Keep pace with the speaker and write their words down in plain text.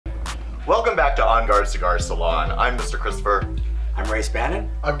Welcome back to On Guard Cigar Salon. I'm Mr. Christopher. I'm Ray Spannon.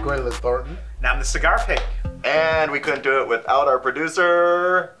 I'm Gwendolyn Thornton. And I'm the Cigar Pig. And we couldn't do it without our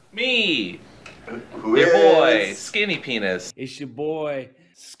producer... Me! Who Your is... boy, Skinny Penis. It's your boy,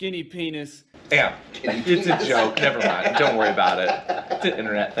 Skinny Penis. Damn, it's a joke. Never mind. Don't worry about it. It's an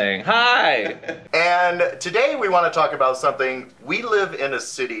internet thing. Hi! And today we want to talk about something. We live in a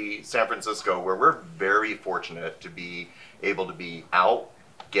city, San Francisco, where we're very fortunate to be able to be out,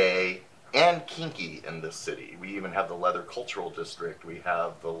 gay, and kinky in this city. We even have the Leather Cultural District. We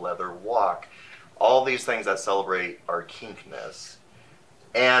have the Leather Walk. All these things that celebrate our kinkness.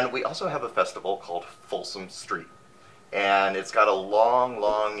 And we also have a festival called Folsom Street. And it's got a long,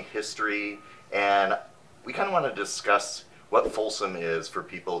 long history. And we kind of want to discuss what Folsom is for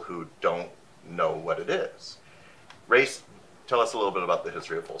people who don't know what it is. Race, tell us a little bit about the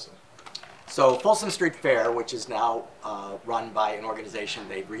history of Folsom. So Folsom Street Fair, which is now run by an organization,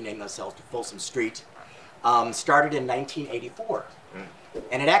 they've renamed themselves to Folsom Street, started in 1984.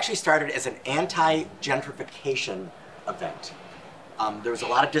 And it actually started as an anti-gentrification event. There was a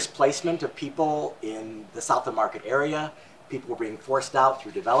lot of displacement of people in the South of Market area. People were being forced out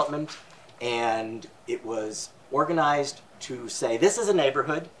through development. And it was organized to say, this is a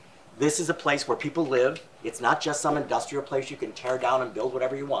neighborhood. This is a place where people live. It's not just some industrial place you can tear down and build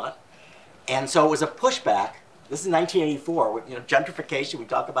whatever you want. And so it was a pushback. This is 1984. You know, gentrification, we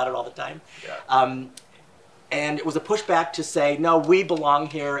talk about it all the time. Yeah. And it was a pushback to say, no, we belong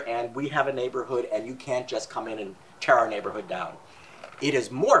here and we have a neighborhood and you can't just come in and tear our neighborhood down. It has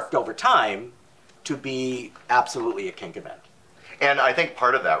morphed over time to be absolutely a kink event. And I think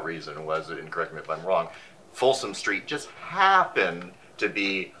part of that reason was, and correct me if I'm wrong, Folsom Street just happened to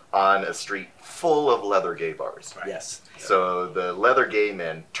be on a street full of leather gay bars. Right. Yes. So the leather gay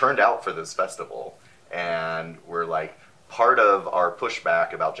men turned out for this festival and were like, part of our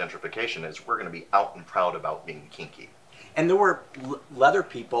pushback about gentrification is we're going to be out and proud about being kinky. And there were leather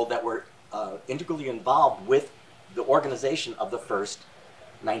people that were integrally involved with the organization of the first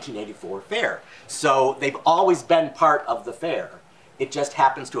 1984 fair. So they've always been part of the fair. It just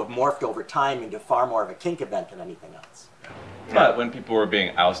happens to have morphed over time into far more of a kink event than anything else. But when people were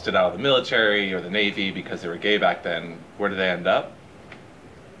being ousted out of the military or the Navy because they were gay back then, where did they end up?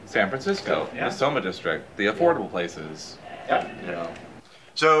 San Francisco, Yeah. the Soma district, the affordable places. Yeah. You know.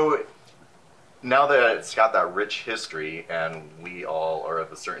 So now that it's got that rich history and we all are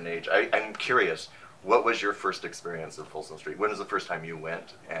of a certain age, I'm curious, what was your first experience of Folsom Street? When was the first time you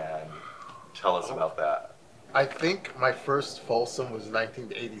went? And tell us about that. I think my first Folsom was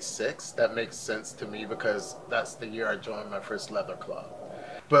 1986. That makes sense to me because that's the year I joined my first leather club.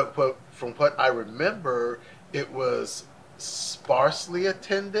 But from what I remember, it was sparsely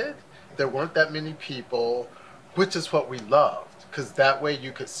attended. There weren't that many people, which is what we loved, because that way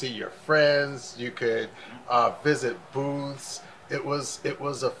you could see your friends, you could visit booths. It was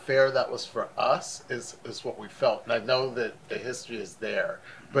a fair that was for us, is what we felt. And I know that the history is there,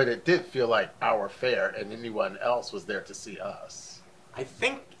 but it did feel like our fair and anyone else was there to see us. I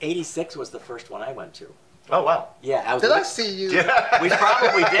think 86 was the first one I went to. Oh, wow. Yeah, Did I see you? Yeah. We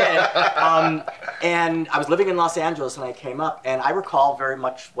probably did. And I was living in Los Angeles and I came up, and I recall very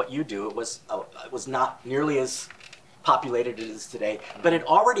much what you do. It was not nearly as populated as it is today, but it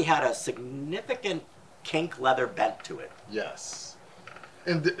already had a significant kink leather bent to it. Yes.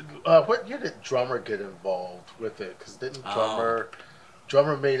 And what year did Drummer get involved with it? Because didn't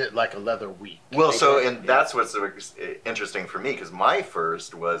Drummer made it like a leather week? Well, so, and that's what's so interesting for me, because my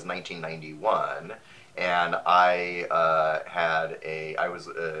first was 1991, and I was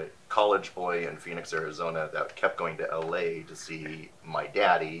a college boy in Phoenix, Arizona that kept going to LA to see my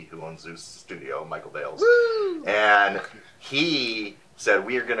daddy, who owns Zeus Studio, Michael Bales. Woo! And he said,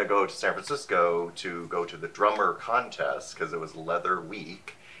 we are going to go to San Francisco to go to the drummer contest, because it was Leather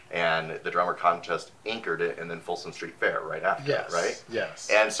Week. And the drummer contest anchored it, and then Folsom Street Fair right after, Yes, right? yes.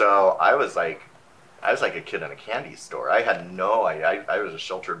 And so I was like a kid in a candy store. I had no idea. I was a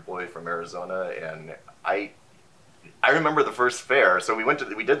sheltered boy from Arizona, and I remember the first fair. So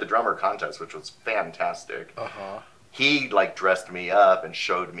we did the drummer contest, which was fantastic. He like dressed me up and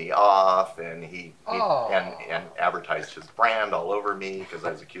showed me off, and he and advertised his brand all over me because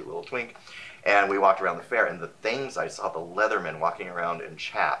I was a cute little twink. And we walked around the fair, and the things I saw, the leathermen walking around in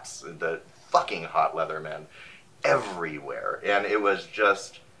chaps, the fucking hot leathermen everywhere. And it was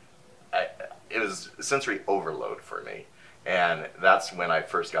just, it was sensory overload for me. And that's when I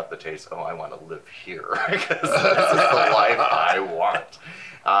first got the taste, oh, I want to live here, because this is the life I want.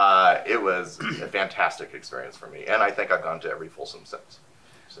 It was a fantastic experience for me, and I think I've gone to every Folsom since.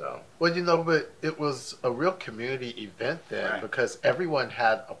 So. Well, you know, but it was a real community event then because everyone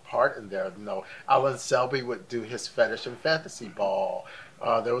had a part in there. You know, Alan Selby would do his fetish and fantasy ball.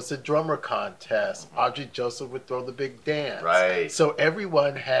 There was a drummer contest. Audrey Joseph would throw the big dance. Right. So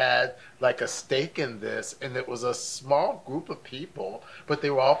everyone had like a stake in this, and it was a small group of people, but they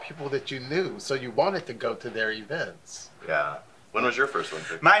were all people that you knew. So you wanted to go to their events. Yeah. When was your first one,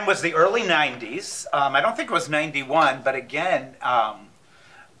 Vic? Mine was the early 90s. I don't think it was 91, but again,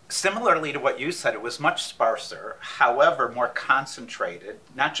 similarly to what you said, it was much sparser, however, more concentrated.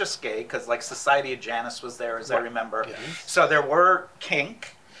 Not just gay, because like Society of Janus was there, as I remember. Yes. So there were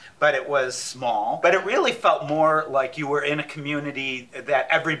kink, but it was small. But it really felt more like you were in a community that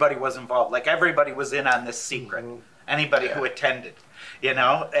everybody was involved, like everybody was in on this secret. Anybody who attended, you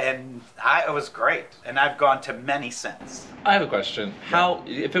know, and it was great. And I've gone to many since. I have a question. How,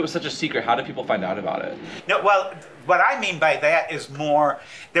 if it was such a secret, how did people find out about it? No, well, what I mean by that is more,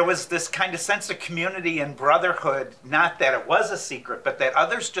 there was this kind of sense of community and brotherhood, not that it was a secret, but that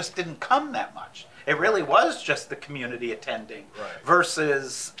others just didn't come that much. It really was just the community attending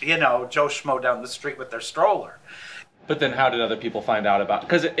versus, you know, Joe Schmo down the street with their stroller. But then how did other people find out about it?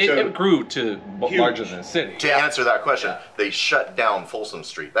 Because it grew to larger than a city. To answer that question, they shut down Folsom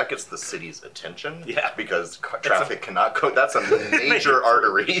Street. That gets the city's attention because traffic cannot go. That's a major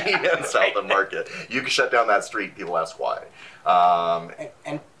artery in South of Market. You can shut down that street, people ask why.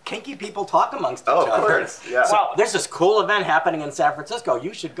 And kinky people talk amongst each other. Of course, yeah. So there's this cool event happening in San Francisco.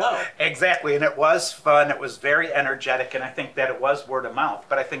 You should go. Exactly, and it was fun. It was very energetic, and I think that it was word of mouth.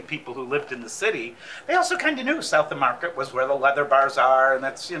 But I think people who lived in the city, they also kind of knew South of Market was where the leather bars are, and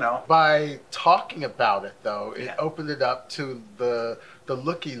that's, you know. By talking about it, though, it opened it up to the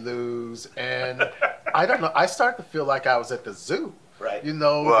looky-loos, and I don't know, I started to feel like I was at the zoo. Right. You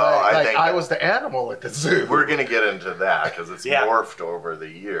know, Well, like I was the animal at the zoo. We're going to get into that because it's morphed over the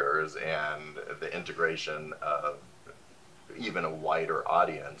years, and the integration of even a wider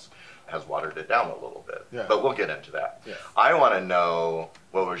audience has watered it down a little bit. Yeah. But we'll get into that. Yeah. I want to know,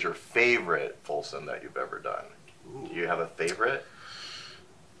 what was your favorite Folsom that you've ever done? Do you have a favorite?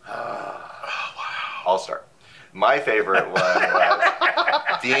 I'll start. My favorite one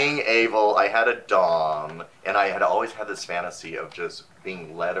was being able, I had a dom, and I had always had this fantasy of just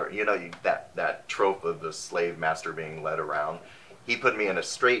being led, or you know, that trope of the slave master being led around. He put me in a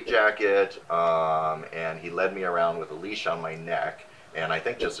straitjacket, and he led me around with a leash on my neck, and I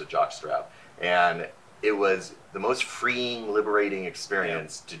think just a jock strap. And it was the most freeing, liberating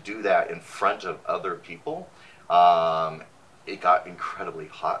experience to do that in front of other people. It got incredibly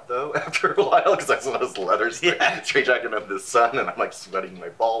hot though after a while because I was in those leather straitjacket of the sun, and I'm like sweating my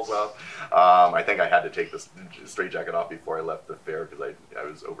balls off. I think I had to take this straitjacket off before I left the fair because I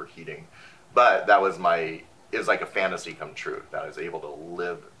was overheating. But that was it was like a fantasy come true, that I was able to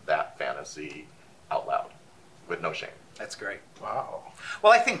live that fantasy out loud with no shame. That's great. Wow.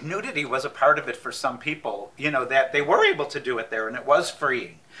 Well, I think nudity was a part of it for some people, you know, that they were able to do it there, and it was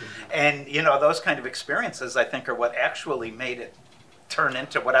freeing. And, you know, those kind of experiences, I think, are what actually made it turn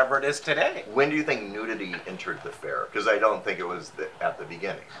into whatever it is today. When do you think nudity entered the fair? Because I don't think it was at the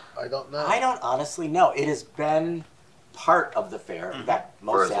beginning. I don't know. I don't honestly know. It has been part of the fair. In fact, For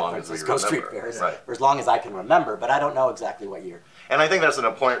most as San long as we Francisco street remember. fairs, Right. for as long as I can remember, but I don't know exactly what year. And I think that's an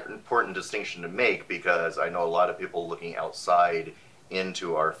important distinction to make, because I know a lot of people looking outside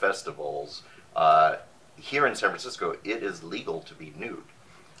into our festivals. Here in San Francisco, it is legal to be nude.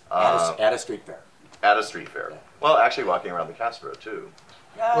 At a street fair. At a street fair. Well, actually walking around the Castro too.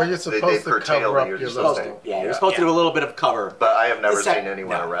 Well, you're supposed to curtail cover that up you're your just little... supposed to- You're supposed to do a little bit of cover. But I have never It's that- seen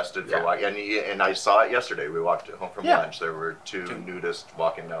anyone no. arrested for walking. And I saw it yesterday. We walked home from lunch. There were two nudists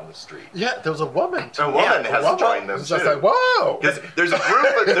walking down the street. Yeah, there was a woman too. A woman has joined them It was just too. like, whoa! Because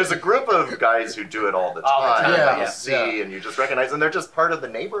there's a group of guys who do it all the All the time. time, that you yeah. see and you just recognize, and they're just part of the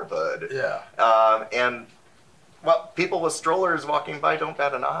neighborhood. Yeah. And well, people with strollers walking by don't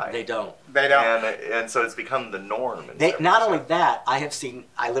bat an eye. They don't. They don't. And so it's become the norm. In They, San not only Francisco. that,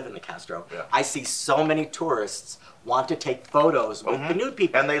 I live in the Castro. Yeah. I see so many tourists want to take photos with the nude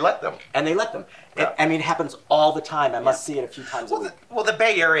people. And they let them. And they let them. Yeah. I mean, it happens all the time. I must see it a few times a week. Well, the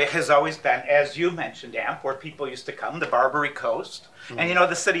Bay Area has always been, as you mentioned, Amp, where people used to come, the Barbary Coast. And, you know,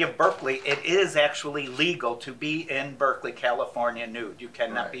 the city of Berkeley, it is actually legal to be in Berkeley, California nude. You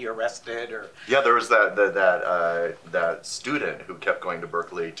cannot be arrested or... Yeah, there was that student who kept going to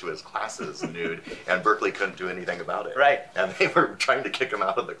Berkeley to his classes nude, and Berkeley couldn't do anything about it. Right. And they were trying to kick him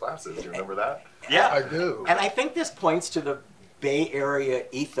out of the classes. Do you remember that? Yeah. I do. And I think this points to the Bay Area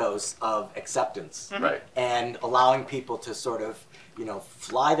ethos of acceptance, Right. and allowing people to sort of, you know,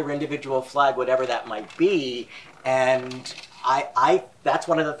 fly their individual flag, whatever that might be. And I that's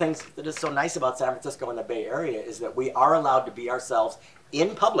one of the things that is so nice about San Francisco and the Bay Area, is that we are allowed to be ourselves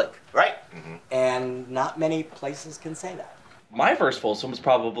in public, Right. and not many places can say that. My first Folsom was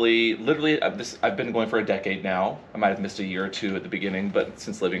probably literally I've been going for a decade now. I might have missed a year or two at the beginning, but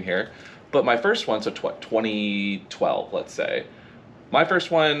since living here. But my first one, so 2012, let's say. My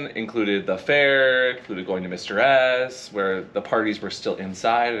first one included the fair, included going to Mr. S, where the parties were still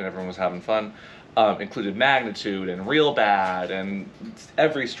inside and everyone was having fun. Included Magnitude and Real Bad and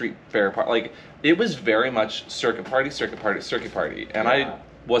every street fair part. Like, it was very much circuit party, circuit party, circuit party. And I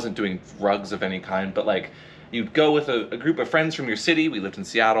wasn't doing drugs of any kind, but like, you'd go with a group of friends from your city. We lived in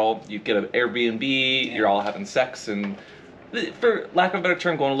Seattle. You'd get an Airbnb. You're all having sex and, for lack of a better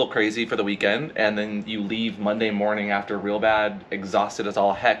term, going a little crazy for the weekend. And then you leave Monday morning after Real Bad, exhausted as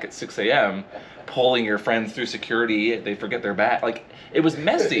all heck at 6 a.m., pulling your friends through security. They forget their bag. Like, it was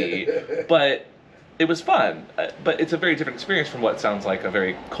messy, but it was fun. But it's a very different experience from what sounds like a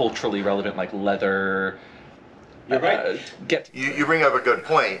very culturally relevant, like, leather. You're right. You bring up a good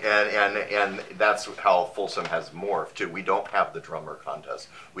point, and that's how Folsom has morphed too. We don't have the drummer contest.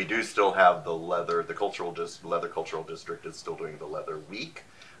 We do still have the leather cultural district is still doing the leather week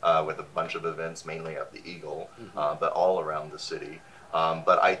with a bunch of events, mainly at the Eagle, but all around the city.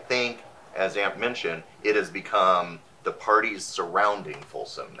 But I think, as Amp mentioned, it has become the parties surrounding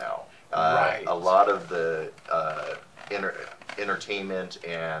Folsom now. Right. A lot of the entertainment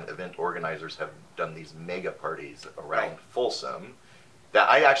and event organizers have done these mega parties around Folsom that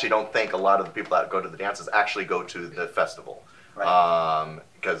I actually don't think a lot of the people that go to the dances actually go to the festival,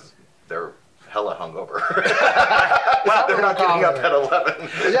 because they're hella hungover. Well, they're not getting up at 11.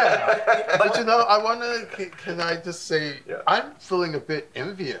 Yeah, but you know, can I just say, I'm feeling a bit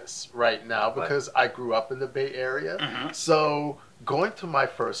envious right now because I grew up in the Bay Area. So going to my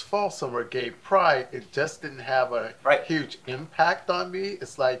first Folsom or Gay Pride, it just didn't have a huge impact on me.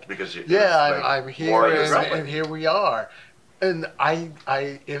 It's like, because I'm here and here we are. And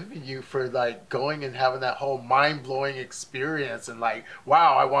I envy you for like going and having that whole mind-blowing experience and like,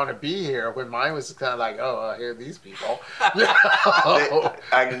 wow, I want to be here, when mine was kind of like, oh, I hear these people.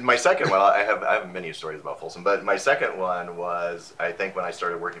 My second one, I have many stories about Folsom, but my second one was, I think when I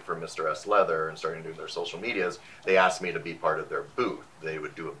started working for Mr. S Leather and starting to do their social medias, they asked me to be part of their booth. They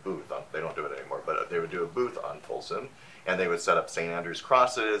would do a booth they don't do it anymore, but they would do a booth on Folsom. And they would set up St. Andrew's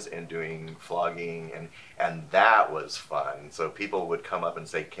crosses and doing flogging, and that was fun. So people would come up and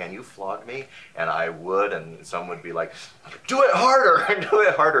say, "Can you flog me?" And I would, and some would be like, "Do it harder, do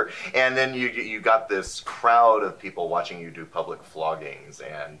it harder." And then you got this crowd of people watching you do public floggings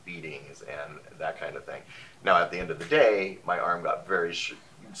and beatings and that kind of thing. Now at the end of the day, my arm got very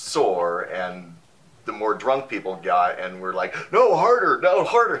sore, and the more drunk people got and were like, no, harder, no,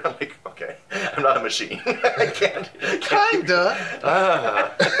 harder. I'm like, okay, I'm not a machine. I can't. Kinda.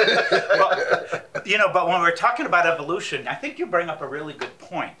 Well, you know, but when we're talking about evolution, I think you bring up a really good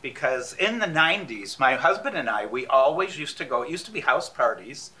point, because in the 90s, my husband and I, we always used to go, it used to be house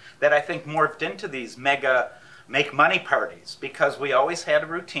parties that I think morphed into these mega make money parties, because we always had a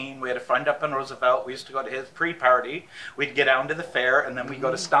routine. We had a friend up in Roosevelt. We used to go to his pre-party. We'd get down to the fair, and then we'd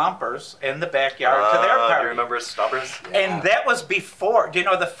go to Stompers in the backyard to their party. Do you remember Stompers? Yeah. And that was before, you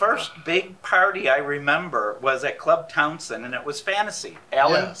know, the first big party I remember was at Club Townsend, and it was Fantasy.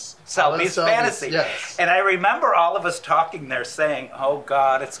 Alan Selby's Fantasy. Yes. And I remember all of us talking there saying, oh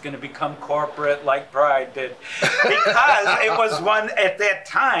God, it's going to become corporate like Pride did. Because it was one, at that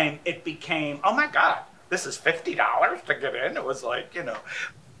time, it became, oh my God, this is $50 to get in. It was like, you know.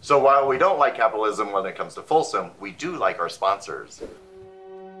 So while we don't like capitalism when it comes to Folsom, we do like our sponsors.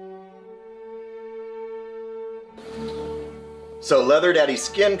 So Leather Daddy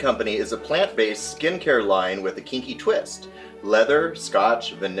Skin Company is a plant-based skincare line with a kinky twist. Leather,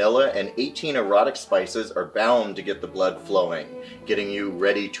 scotch, vanilla, and 18 erotic spices are bound to get the blood flowing, getting you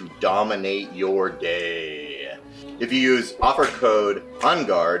ready to dominate your day. If you use offer code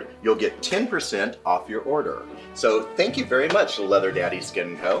ONGUARD, you'll get 10% off your order. So thank you very much, Leather Daddy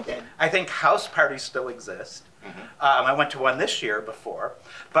Skin Co. I think house parties still exist. I went to one this year before,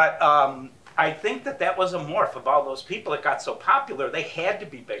 but I think that was a morph of all those people. It got so popular, they had to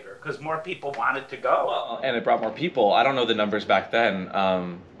be bigger because more people wanted to go. Well, and it brought more people. I don't know the numbers back then,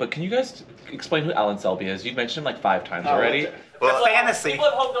 but can you guys explain who Alan Selby is? You've mentioned him like 5 times already. Well, Fantasy.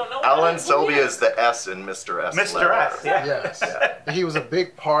 Alan Selby is the S in Mr. S. Mr. Leather. S, yeah. Yes. He was a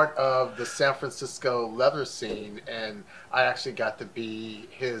big part of the San Francisco leather scene, and I actually got to be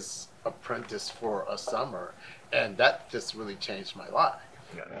his apprentice for a summer. and that just really changed my life.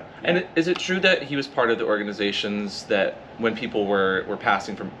 Yeah. And is it true that he was part of the organizations that when people were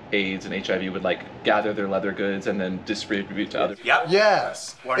passing from AIDS and HIV would like gather their leather goods and then distribute to others? Yep.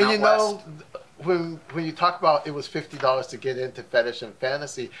 Yes, We're and not you know, when you talk about it was $50 to get into fetish and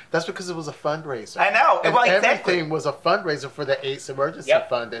fantasy, that's because it was a fundraiser. I know. And Well, exactly. everything was a fundraiser for the AIDS emergency Yep.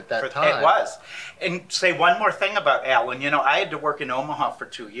 fund at that time. It was. And say one more thing about Alan. You know, I had to work in Omaha for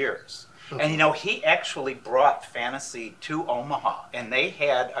 2 years. And, you know, he actually brought fantasy to Omaha. And they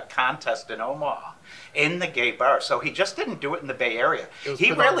had a contest in Omaha in the gay bar. So he just didn't do it in the Bay Area. It was He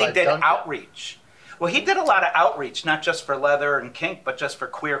put on really by did Duncan. outreach. Well, he did a lot of outreach, not just for leather and kink, but just for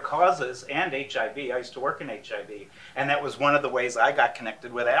queer causes and HIV. I used to work in HIV. And that was one of the ways I got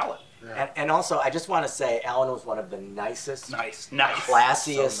connected with Alan. Yeah. And also, I just want to say, Alan was one of the nicest, Nice.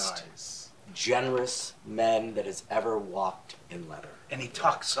 classiest, So nice. generous men that has ever walked in leather. And he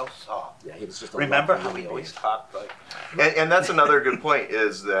talked so soft. Yeah, he was just a Remember lovely how he man. always talked like... And that's another good point,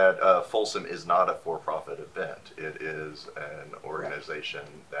 is that Folsom is not a for-profit event. It is an organization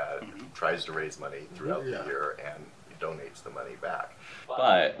that tries to raise money throughout Yeah. the year and donates the money back.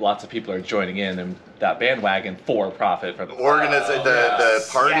 But lots of people are joining in that bandwagon for profit for the The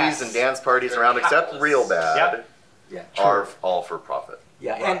parties Yes. and dance parties around, except Real Bad, Yep. Yeah, are all for profit.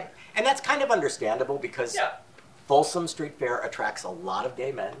 yeah, Right. and that's kind of understandable because Yeah. Folsom Street Fair attracts a lot of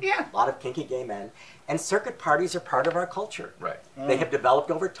gay men, Yeah. a lot of kinky gay men, and circuit parties are part of our culture. Right. They have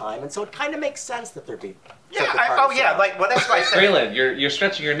developed over time, and so it kind of makes sense that there be. Yeah, circuit oh parties yeah, around. like, well, that's why I said... Braylon, you're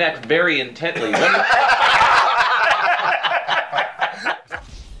stretching your neck very intently.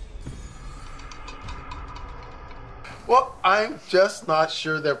 Well, I'm just not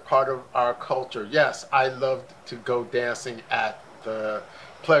sure they're part of our culture. Yes, I loved to go dancing at the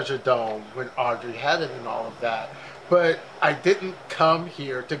Pleasure Dome when Audrey had it and all of that. But I didn't come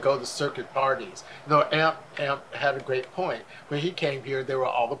here to go to circuit parties. No, Amp had a great point. When he came here, there were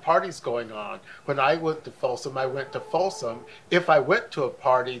all the parties going on. When I went to Folsom, I went to Folsom. If I went to a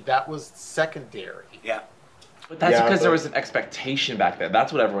party, that was secondary. Yeah. But that's Yeah, because but- there was an expectation back then.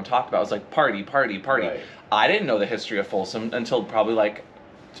 That's what everyone talked about. It was like party, party, party. Right. I didn't know the history of Folsom until probably like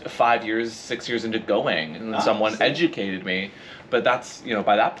 5 years, 6 years into going, and then someone educated me. But that's, you know,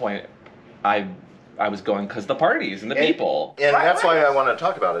 by that point, I was going because the parties and the people. And Right, that's right. why I want to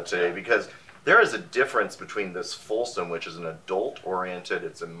talk about it today, because there is a difference between this Folsom, which is an adult-oriented,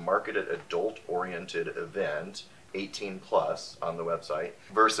 it's a marketed adult-oriented event, 18 plus on the website,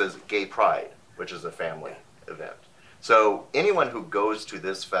 versus Gay Pride, which is a family event. So anyone who goes to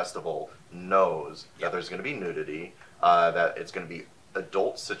this festival knows that there's going to be nudity, that it's going to be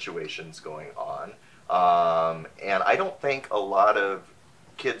adult situations going on. And I don't think a lot of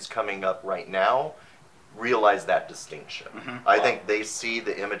kids coming up right now realize that distinction. I think they see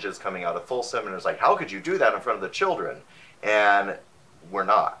the images coming out of Folsom and it's like, how could you do that in front of the children? And we're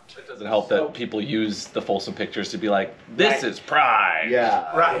not. It doesn't help that people use the Folsom pictures to be like, this Right. is pride.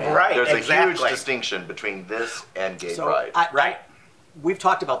 Yeah. Right, There's a exactly. huge distinction between this and Gay So Pride. Right. We've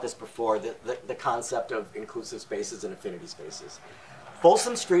talked about this before, the concept of inclusive spaces and affinity spaces.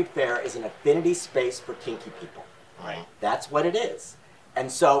 Folsom Street Fair is an affinity space for kinky people. Right. That's what it is. And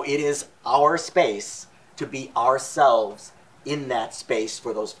so it is our space to be ourselves in that space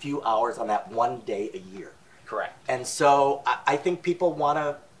for those few hours on that one day a year. Correct. And so I think people want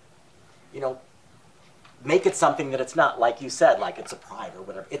to, you know, make it something that it's not, like you said, like it's a pride or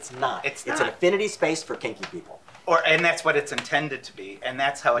whatever. It's not. It's an not. affinity space for kinky people. And that's what it's intended to be, and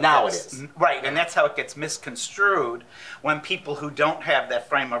that's how it Now gets, it is. right, and that's how it gets misconstrued when people who don't have that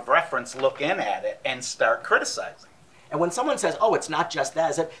frame of reference look in at it and start criticizing. And when someone says, "Oh, it's not just that,"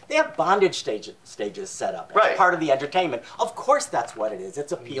 is that they have bondage stages set up. It's Right. part of the entertainment. Of course, that's what it is.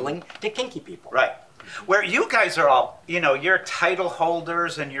 It's appealing to kinky people. Right. Where you guys are all, you know, you're title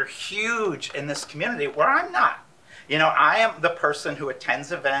holders and you're huge in this community, where I'm not. You know, I am the person who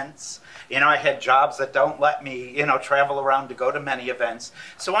attends events. You know, I had jobs that don't let me, you know, travel around to go to many events.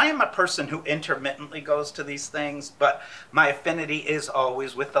 So I am a person who intermittently goes to these things, but my affinity is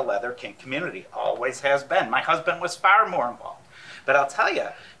always with the leather kink community. Always has been. My husband was far more involved. But I'll tell you,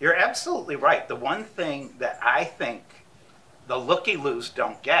 you're absolutely right. The one thing that I think the looky-loos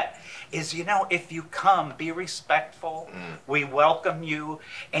don't get is, you know, if you come, be respectful. We welcome you.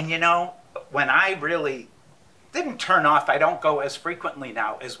 And, you know, when I really didn't turn off, I don't go as frequently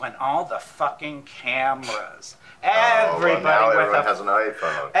now, is when all the fucking cameras, everybody now with everyone a has an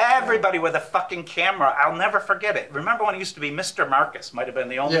iPhone. everybody with a fucking camera. I'll never forget it. Remember when it used to be Mr. Marcus, might have been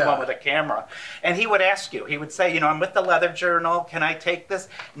the only Yeah. one with a camera, and he would ask you, he would say, you know, I'm with the Leather Journal, can I take this?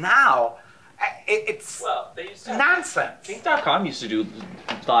 Now, It's they used to nonsense. Kink.com used to do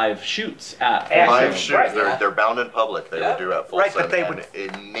live shoots at Live Folsom. shoots, Right. they're bound in public. They would do at Folsom, Right, but they and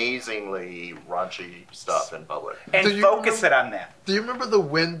would- amazingly raunchy stuff in public. And Do you focus remember- it on that. Do you remember the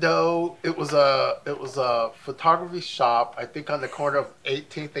window? It was a photography shop, I think, on the corner of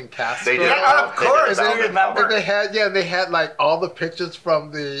 18th and Casper. They did. Yeah, of They did course, bound I in remember. public. And they had like all the pictures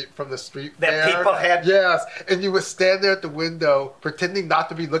from the street That fair. people had- Yes, and you would stand there at the window pretending not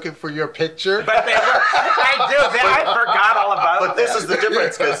to be looking for your picture. But they were, I forgot all about But this that. is the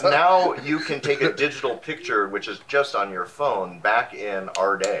difference, because now you can take a digital picture, which is just on your phone. Back in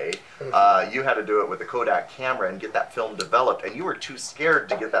our day, you had to do it with a Kodak camera and get that film developed, and you were too scared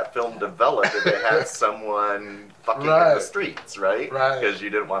to get that film developed if it had someone fucking in the Right. streets, right? Right. Because you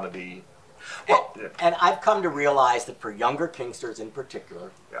didn't want to be. And I've come to realize that for younger Kingsters in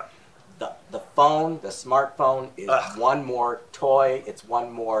particular, Yeah. the phone, the smartphone is one more toy, it's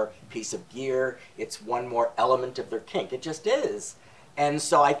one more piece of gear, it's one more element of their kink. It just is. And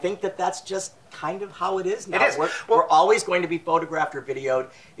so I think that that's just kind of how it is now. It is. We're always going to be photographed or videoed.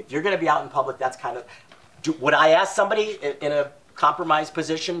 If you're going to be out in public, that's kind of... would I ask somebody in a compromised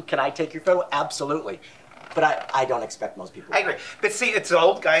position, can I take your photo? Absolutely. But I don't expect most people. I agree. But see, it's the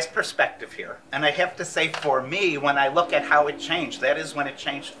old guy's perspective here. And I have to say, for me, when I look at how it changed, that is when it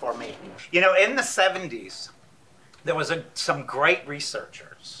changed for me. You know, in the 70s, there was some great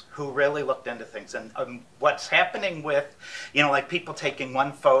researchers who really looked into things. And what's happening with, you know, like people taking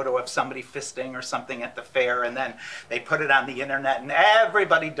one photo of somebody fisting or something at the fair, and then they put it on the internet, and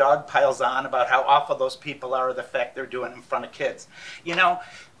everybody dog piles on about how awful those people are, or the fact they're doing it in front of kids. You know,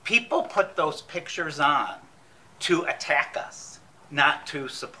 people put those pictures on to attack us, not to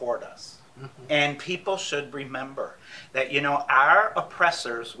support us. And people should remember that, you know, our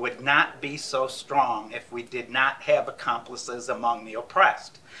oppressors would not be so strong if we did not have accomplices among the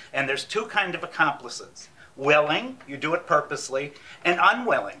oppressed. And there's two kinds of accomplices. Willing, you do it purposely, and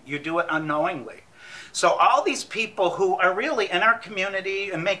unwilling, you do it unknowingly. So all these people who are really in our community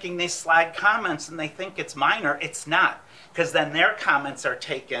and making these sly comments and they think it's minor, it's not. Because then their comments are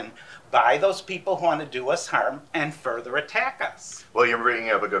taken by those people who want to do us harm and further attack us. Well, you're bringing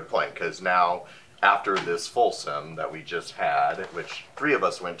up a good point, because now, after this Folsom that we just had, which 3 of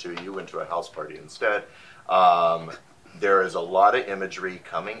us went to, you went to a house party instead, there is a lot of imagery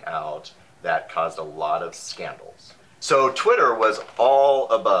coming out that caused a lot of scandals. So Twitter was all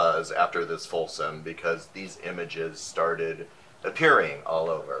abuzz after this Folsom because these images started appearing all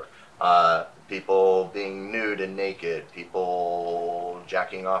over. People being nude and naked, people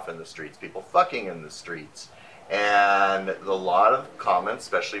jacking off in the streets, people fucking in the streets. And a lot of comments,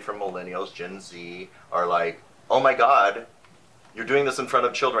 especially from millennials, Gen Z, are like, oh my God, you're doing this in front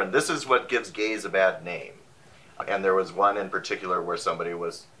of children. This is what gives gays a bad name. And there was one in particular where somebody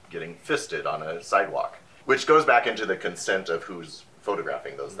was getting fisted on a sidewalk, which goes back into the consent of who's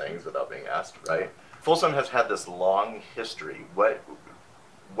photographing those things without being asked, right? Folsom has had this long history.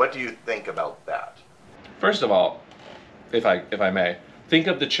 What do you think about that? First of all, if I may, think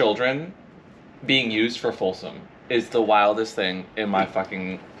of the children being used for Folsom is the wildest thing in my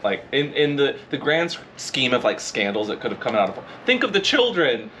fucking, like, in the grand scheme of, like, scandals that could have come out of. Think of the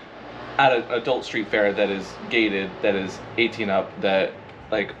children at an adult street fair that is gated, that is 18 up, that,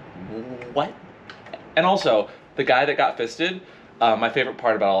 like, what? And also, the guy that got fisted, my favorite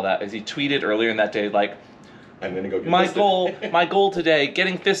part about all that is he tweeted earlier in that day, like, I'm gonna go get my fisted. goal today,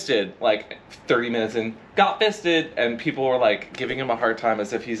 getting fisted, like 30 minutes in, got fisted, and people were like giving him a hard time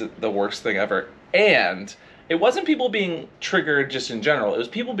as if he's the worst thing ever. And it wasn't people being triggered just in general, it was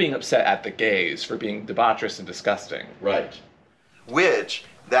people being upset at the gays for being debaucherous and disgusting. Right. Which,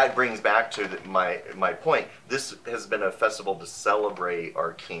 that brings back to my point. This has been a festival to celebrate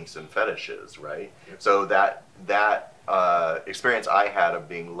our kinks and fetishes, right? So that experience I had of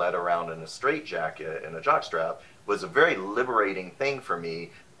being led around in a straitjacket and a jockstrap was a very liberating thing for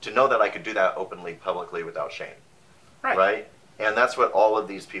me to know that I could do that openly, publicly, without shame. Right? And that's what all of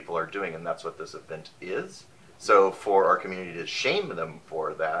these people are doing, and that's what this event is. So for our community to shame them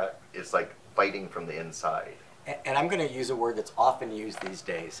for that, it's like fighting from the inside. And I'm going to use a word that's often used these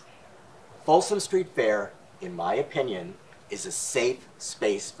days. Folsom Street Fair, in my opinion, is a safe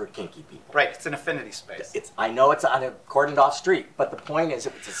space for kinky people. Right, it's an affinity space. I know it's on a cordoned off street, but the point is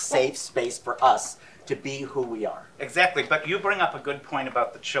it's a safe space for us to be who we are. Exactly, but you bring up a good point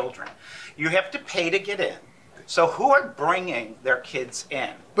about the children. You have to pay to get in. So who are bringing their kids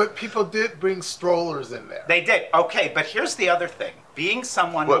in? But people did bring strollers in there. They did. Okay, but here's the other thing. Being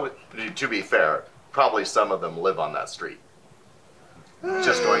someone Well, to be fair, probably some of them live on that street.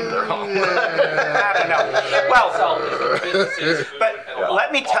 Just going to their home. I don't know. Well, but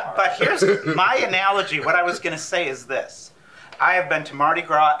let me tell. But here's my analogy. What I was going to say is this: I have been to Mardi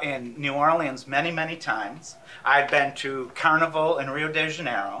Gras in New Orleans many, many times. I've been to Carnival in Rio de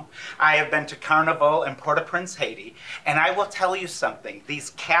Janeiro. I have been to Carnival in Port-au-Prince, Haiti. And I will tell you something. These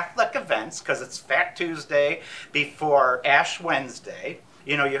Catholic events, because it's Fat Tuesday before Ash Wednesday,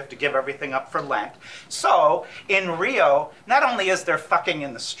 you know, you have to give everything up for Lent. So in Rio, not only is there fucking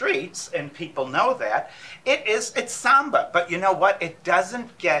in the streets, and people know that, it's samba. But you know what? It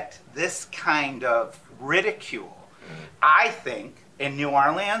doesn't get this kind of ridicule, I think, in New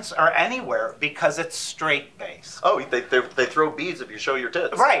Orleans or anywhere, because it's straight-based. Oh, they throw beads if you show your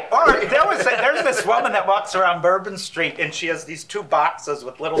tits. Right. Or there's this woman that walks around Bourbon Street, and she has these 2 boxes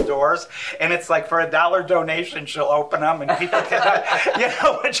with little doors, and it's like for $1 donation, she'll open them, and people can, you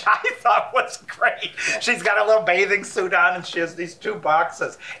know, which I thought was great. She's got a little bathing suit on, and she has these 2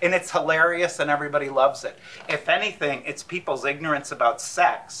 boxes, and it's hilarious, and everybody loves it. If anything, it's people's ignorance about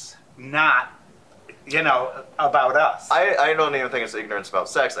sex, not, you know, about us. I don't even think it's ignorance about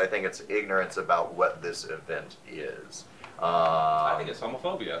sex. I think it's ignorance about what this event is. I think it's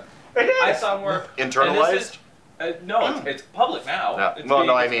homophobia. It is. I saw more Internalized? No, it's public now. Yeah. It's Well, being,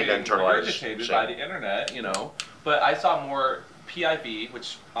 no, I it's mean being internalized regurgitated shame. by the internet, you know. But I saw more PIV,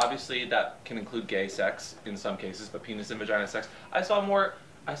 which obviously that can include gay sex in some cases, but penis and vagina sex. I saw more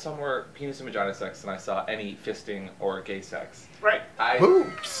penis and vagina sex than I saw any fisting or gay sex. Right.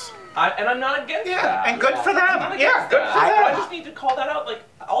 Boobs. And I'm not against that. And good for them. I'm not Yeah, against good that. for them. I just need to call that out. Like,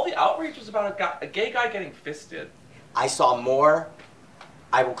 all the outrage was about a gay guy getting fisted. I saw more,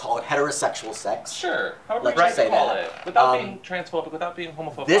 I will call it heterosexual sex. Sure, however Let's you just say call that. it. Without being transphobic, without being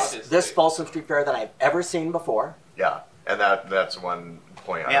homophobic, obviously. This Folsom Street Fair that I've ever seen before. Yeah, and that's one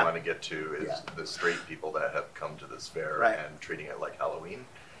point I Yeah. want to get to is the straight people that have come to this fair Right. and treating it like Halloween,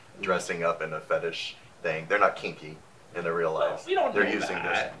 dressing up in a fetish thing. They're not kinky in their real life. We don't They're know using that.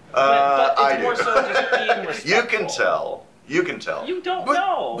 this. But I it's do. more so just being respectful. You can tell. You can tell. You don't But,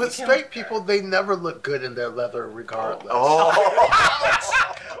 know. but You can't- straight people, they never look good in their leather regardless. Oh,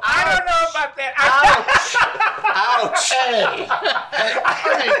 I don't know about that. Ouch! Hey!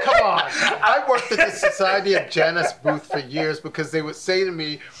 I mean, come on. I worked at the Society of Janus booth for years because they would say to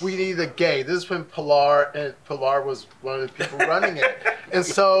me, we need a gay. This is when Pilar was one of the people running it. And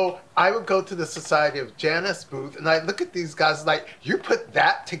so I would go to the Society of Janus booth and I'd look at these guys like, you put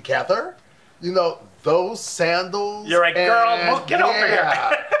that together? You know, those sandals? You're like, girl, and- get over here.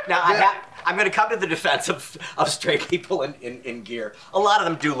 Now, I'm going to come to the defense of straight people in gear. A lot of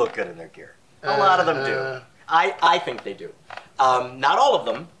them do look good in their gear. A lot of them do. I think they do. Not all of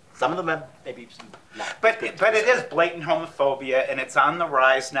them. Some of them have maybe some. But it is blatant homophobia, and it's on the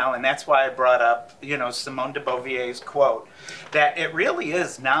rise now, and that's why I brought up, you know, Simone de Beauvoir's quote, that it really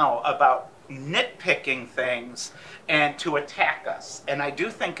is now about nitpicking things and to attack us. And I do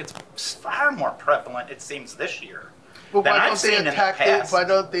think it's far more prevalent, it seems, this year. But than why I've don't seen they in the attack past. why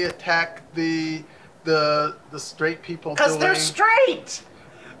don't they attack the straight people Because doing they're straight.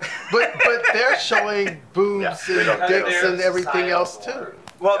 But they're showing boobs Yeah, they don't- and they dicks don't- and everything Societal else too. norm.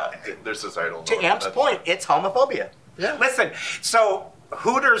 Well, yeah, there's societal To norm. Amp's That's- point, it's homophobia. Yeah. listen, so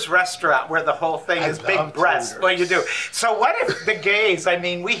Hooters restaurant where the whole thing I is big loved breasts. Hooters. Well, you do. So what if the gays, I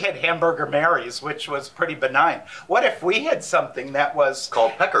mean, we had Hamburger Mary's, which was pretty benign. What if we had something that was...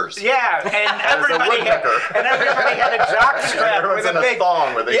 called peckers. Yeah, and As a everybody had a jock strap Everyone's with in a big...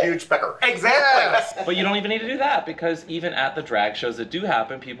 thong with a Yeah. huge pecker. Exactly. Yes. But you don't even need to do that, because even at the drag shows that do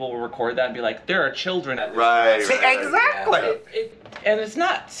happen, people will record that and be like, there are children at this Right. See, right. exactly. and it's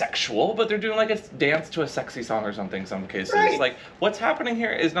not sexual, but they're doing like a dance to a sexy song or something. Some cases, Right. like what's happening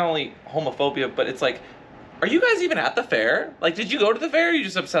here is not only homophobia, but it's like, are you guys even at the fair? Like, did you go to the fair? Or are you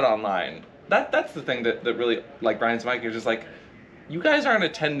just upset online? That's the thing that really like grinds my. You're just like, you guys aren't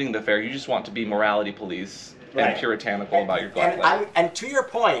attending the fair. You just want to be morality police Right. and puritanical about your black life. And to your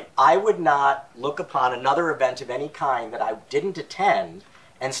point, I would not look upon another event of any kind that I didn't attend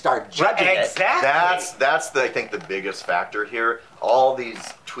and start judging it. Exactly. That's I think the biggest factor here. All these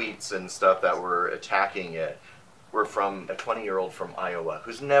tweets and stuff that were attacking it were from a 20-year-old from Iowa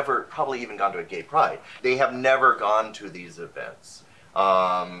who's never probably even gone to a gay pride. They have never gone to these events.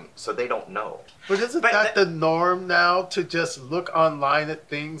 So they don't know. But isn't But that the norm now, to just look online at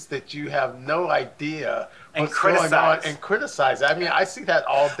things that you have no idea And what's going on criticize. and criticize? I mean, I see that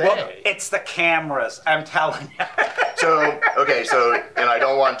all day. Well, it's the cameras, I'm telling you. So, and I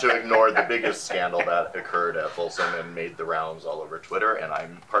don't want to ignore the biggest scandal that occurred at Folsom and made the rounds all over Twitter, and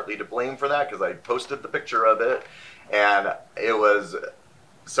I'm partly to blame for that because I posted the picture of it, and it was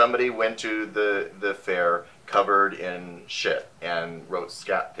somebody went to the fair covered in shit and wrote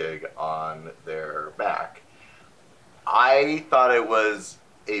 "scat pig" on their back. I thought it was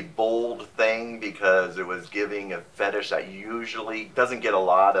a bold thing because it was giving a fetish that usually doesn't get a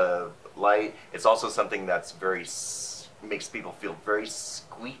lot of light. It's also something that's makes people feel very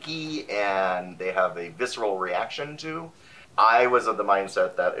squeaky and they have a visceral reaction to. I was of the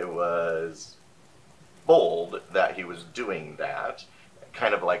mindset that it was bold that he was doing that,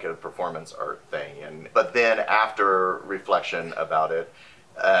 kind of like a performance art thing. But then after reflection about it,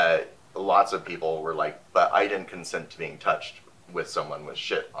 lots of people were like, but I didn't consent to being touched with someone with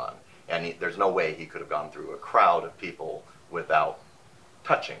shit on. And there's no way he could have gone through a crowd of people without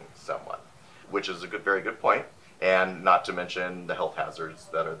touching someone, which is a very good point. And not to mention the health hazards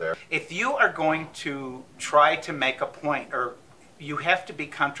that are there. If you are going to try to make a point, or you have to be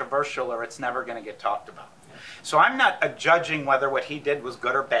controversial or it's never going to get talked about. So I'm not judging whether what he did was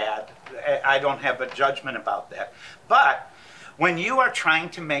good or bad. I don't have a judgment about that. But when you are trying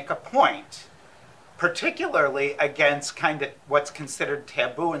to make a point, particularly against kind of what's considered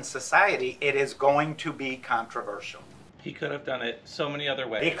taboo in society, it is going to be controversial. He could have done it so many other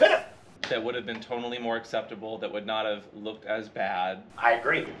ways. He could have. That would have been totally more acceptable, that would not have looked as bad. I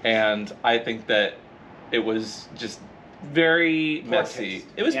agree. And I think that it was just very messy. Taste.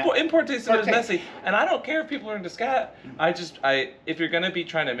 It was in poor taste and it was taste. messy. And I don't care if people are into scat. If you're gonna be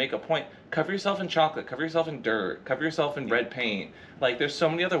trying to make a point, cover yourself in chocolate, cover yourself in dirt, cover yourself in red paint. Like there's so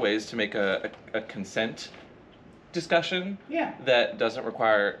many other ways to make a consent discussion that doesn't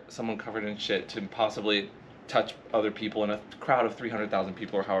require someone covered in shit to possibly touch other people in a crowd of 300,000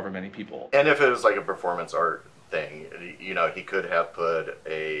 people or however many people. And if it was like a performance art thing, you know, he could have put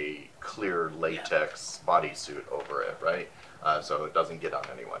a clear latex bodysuit over it, right? So it doesn't get on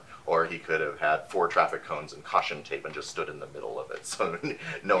anyone. Or he could have had 4 traffic cones and caution tape and just stood in the middle of it so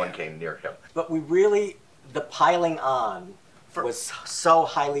no one came near him. But the piling on was so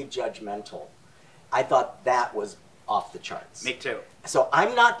highly judgmental. I thought that was off the charts. Me too. So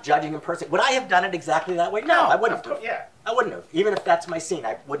I'm not judging a person. Would I have done it exactly that way? No, I wouldn't have. Yeah. I wouldn't have. Even if that's my scene,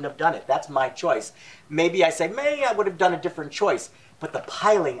 I wouldn't have done it. That's my choice. Maybe I say, maybe I would have done a different choice. But the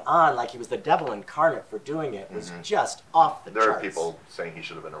piling on like he was the devil incarnate for doing it was just off the charts. There are people saying he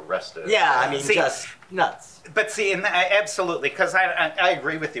should have been arrested. Yeah, I mean, just nuts. But see, and absolutely, because I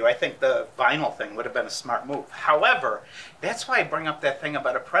agree with you. I think the vinyl thing would have been a smart move. However, that's why I bring up that thing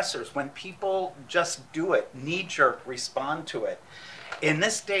about oppressors. When people just do it, knee-jerk respond to it. In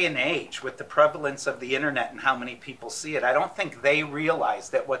this day and age, with the prevalence of the internet and how many people see it, I don't think they realize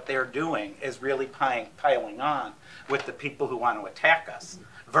that what they're doing is really piling on with the people who want to attack us,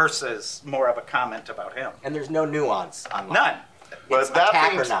 versus more of a comment about him. And there's no nuance online. None. It's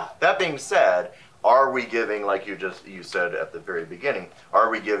attack or not. That being said, are we giving, like you said at the very beginning,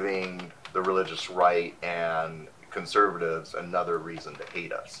 are we giving the religious right and conservatives another reason to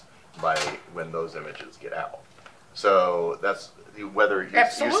hate us when those images get out? So that's whether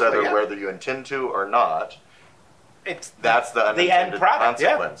you said whether you intend to or not. That's the unintended end product,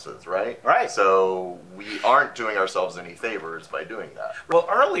 consequences, right? Right. So we aren't doing ourselves any favors by doing that. Well,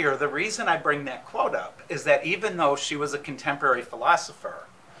 earlier, the reason I bring that quote up is that even though she was a contemporary philosopher,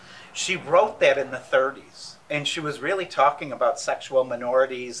 she wrote that in the 30s, and she was really talking about sexual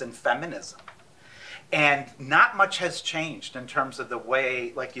minorities and feminism. And not much has changed in terms of the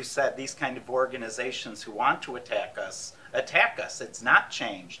way, like you said, these kind of organizations who want to attack us. It's not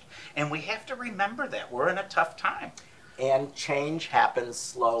changed. And we have to remember that. We're in a tough time. And change happens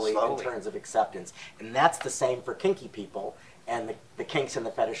slowly in terms of acceptance. And that's the same for kinky people and the kinks and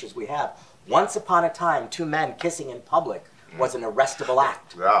the fetishes we have. Once upon a time, 2 men kissing in public was an arrestable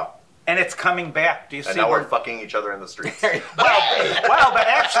act. Yeah. And it's coming back. Do you see? And now we're fucking each other in the streets. Well, but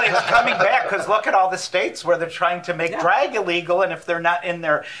actually it's coming back because look at all the states where they're trying to make drag illegal, and if they're not in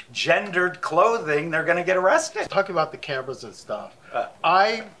their gendered clothing, they're going to get arrested. Talking about the cameras and stuff,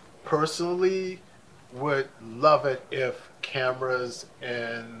 I personally would love it if cameras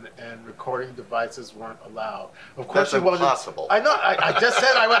and recording devices weren't allowed. Of course, that's impossible. I know. I just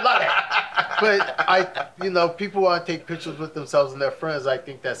said I would love it, but people want to take pictures with themselves and their friends. I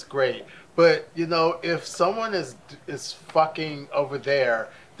think that's great. But if someone is fucking over there,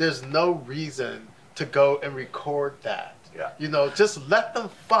 there's no reason to go and record that. Yeah. Just let them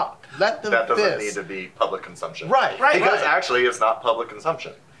fuck. Let them. That doesn't need to be public consumption. Right. Because actually, it's not public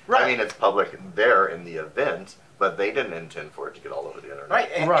consumption. Right. I mean, it's public there in the event, but they didn't intend for it to get all over the internet.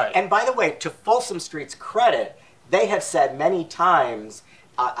 Right. And by the way, to Folsom Street's credit, they have said many times,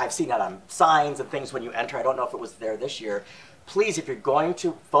 I've seen that on signs and things when you enter, I don't know if it was there this year, please, if you're going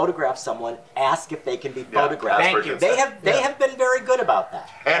to photograph someone, ask if they can be photographed. Thank you. They have been very good about that.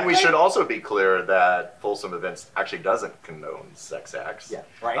 And we should also be clear that Folsom Events actually doesn't condone sex acts. Yeah.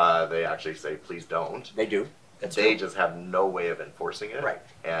 Right. They actually say, please don't. They do. They just have no way of enforcing it. Right.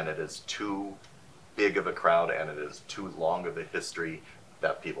 And it is too big of a crowd, and it is too long of a history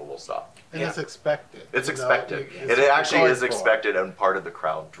that people will stop. And Yeah. it's expected. It's you know, expected. it's It actually going is for it. expected and part of the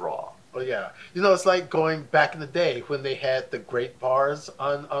crowd draw. Oh yeah, you know, it's like going back in the day when they had the great bars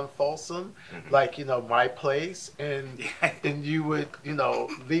on Folsom, like, you know, My Place, and you would, you know,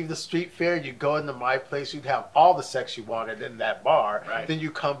 leave the street fair, you go into My Place, you'd have all the sex you wanted in that bar, Right. then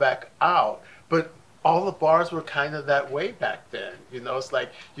you come back out, but all the bars were kind of that way back then. You know, it's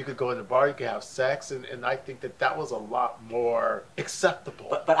like you could go in the bar, you could have sex, and I think that was a lot more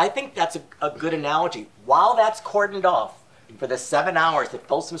acceptable. But I think that's a good analogy. While that's cordoned off for the 7 hours that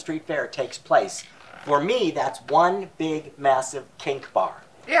Folsom Street Fair takes place, for me, that's one big, massive kink bar.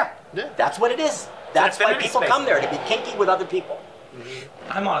 Yeah. Yeah. That's what it is. That's why affinity people space. come there, to be kinky with other people.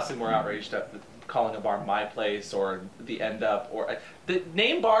 I'm honestly more outraged at calling a bar My Place or the End Up, or the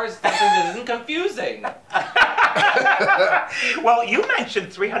name bar is something that isn't confusing. Well, you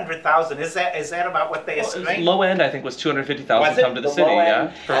mentioned 300,000. Is that about what they estimate? Low end, I think, was 250,000 Was it? come to the The city. low Yeah,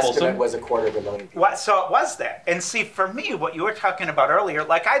 end for estimate Folsom. was 250,000 people. What, so it was that. And see, for me, what you were talking about earlier,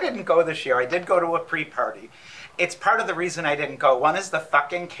 like I didn't go this year. I did go to a pre-party. It's part of the reason I didn't go. One is the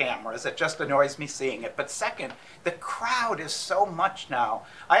fucking cameras. It just annoys me seeing it. But second, the crowd is so much now.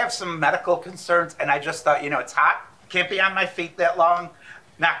 I have some medical concerns, and I just thought, you know, it's hot. Can't be on my feet that long.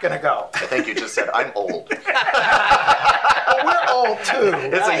 Not gonna go. I think you just said, I'm old. But we're old too.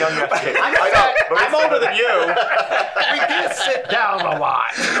 It's a young guy. I'm older than you. We did sit down a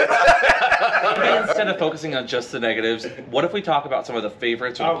lot. Maybe instead of focusing on just the negatives, what if we talk about some of the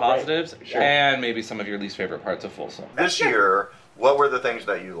favorites or the Oh, great. positives, and maybe some of your least favorite parts of Folsom? This year, what were the things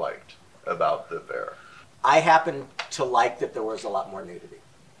that you liked about the fair? I happen to like that there was a lot more nudity.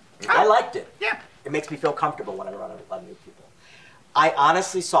 I liked it. Yeah. It makes me feel comfortable when I'm around a lot of new people. I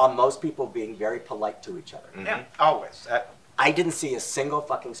honestly saw most people being very polite to each other. Yeah, always. I didn't see a single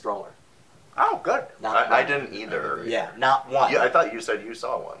fucking stroller. Oh, good. Not I one. didn't either. Yeah, not one. I thought you said you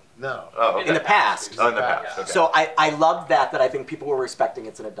saw one. No. Oh, okay. In the past. Oh, in the past. Okay. So I loved that I think people were respecting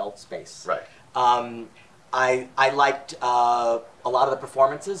it's an adult space. Right. I liked a lot of the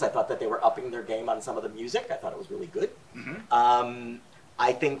performances. I thought that they were upping their game on some of the music. I thought it was really good.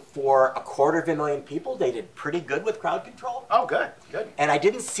 I think for 250,000 people, they did pretty good with crowd control. Oh, good. Good. And I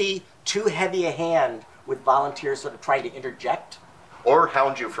didn't see too heavy a hand with volunteers sort of trying to interject. Or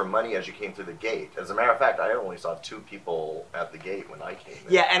hound you for money as you came through the gate. As a matter of fact, I only saw 2 people at the gate when I came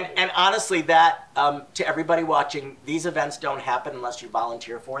in. Yeah, and honestly, that, to everybody watching, these events don't happen unless you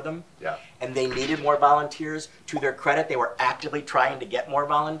volunteer for them. Yeah. And they needed more volunteers. To their credit, they were actively trying to get more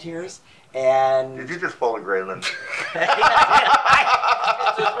volunteers. And Did you just pull a Grayland?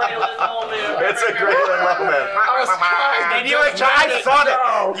 It's It's a Grayland moment. And you were trying. I saw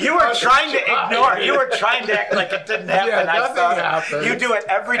that. You were trying to ignore. You were trying to act like it didn't happen. Yeah, I nothing saw it. happened. You do it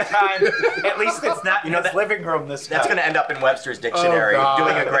every time. At least it's not in know his that- living room this time. that's going to end up in Webster's dictionary, God.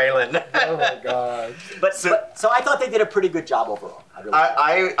 doing a Grayland. Oh my God. So I thought they did a pretty good job overall. I really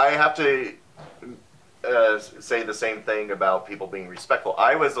did. I have to say the same thing about people being respectful.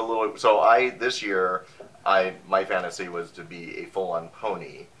 I was a little this year my fantasy was to be a full-on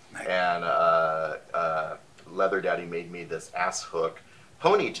pony, and Leather Daddy made me this ass hook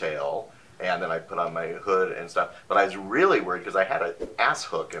ponytail, and then I put on my hood and stuff. But I was really worried because I had an ass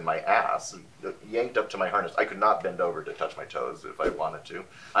hook in my ass yanked up to my harness. I could not bend over to touch my toes if I wanted to.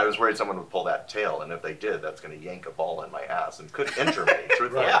 I was worried someone would pull that tail, and if they did, that's going to yank a ball in my ass and could injure me,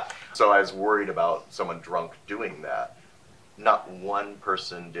 truthfully. Yeah. So I was worried about someone drunk doing that. Not one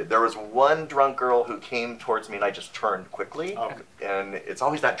person did. There was one drunk girl who came towards me, and I just turned quickly. And it's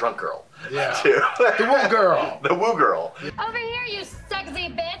always that drunk girl. Yeah. Too. The woo girl. The woo girl. Over here, you sexy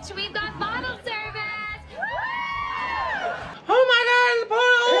bitch. We've got bottle service. Oh my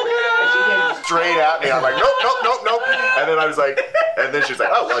God! Straight at me. I'm like, nope. And then I was like, and then she's like,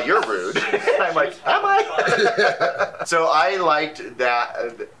 oh, well, you're rude. And I'm like, am I? So I liked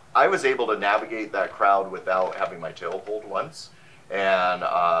that. I was able to navigate that crowd without having my tail pulled once. And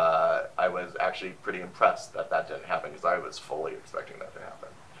I was actually pretty impressed that didn't happen because I was fully expecting that to happen.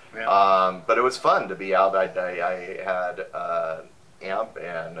 Yeah. But it was fun to be out. I had Amp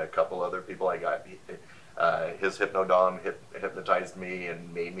and a couple other people. I got his hypnodom hypnotized me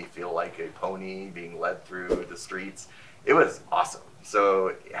and made me feel like a pony being led through the streets. It was awesome.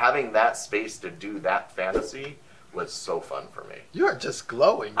 So having that space to do that fantasy was so fun for me. You are just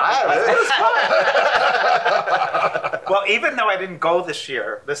glowing. It was fun. Well, even though I didn't go this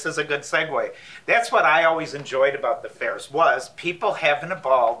year, this is a good segue. That's what I always enjoyed about the fair. fairs was people having a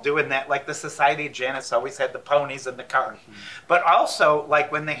ball doing that, like the Society of Janus always had the ponies in the cart. But also,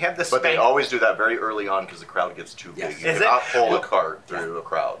 like when they had the But they always do that very early on because the crowd gets too big. Yes. You Is cannot it? pull a cart through a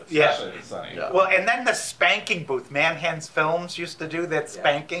crowd. Yeah. Especially if it's sunny. Yeah. Well, and then the spanking booth. Manhan's Films used to do that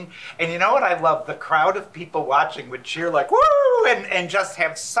spanking. And you know what I love? The crowd of people watching would cheer like, woo! And just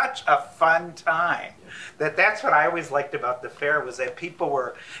have such a fun time. That's what I always liked about the fair, was that people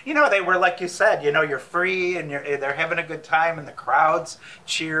were, you know, they were, like you said, you know, you're free and they're having a good time and the crowd's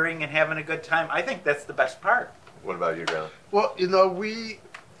cheering and having a good time. I think that's the best part. What about you, Graham? Well, you know,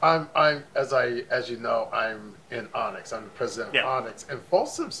 as you know, I'm in Onyx. I'm the president of Onyx, and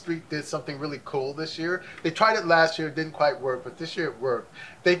Folsom Street did something really cool this year. They tried it last year, it didn't quite work, but this year it worked.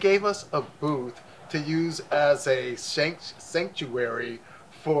 They gave us a booth to use as a sanctuary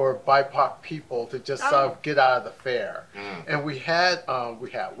for BIPOC people to just get out of the fair. And we had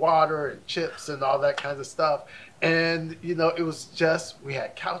water and chips and all that kinds of stuff. And you know, it was just, we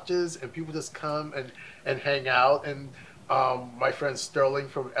had couches and people just come and hang out. And my friend Sterling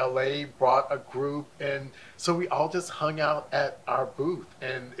from LA brought a group, and so we all just hung out at our booth,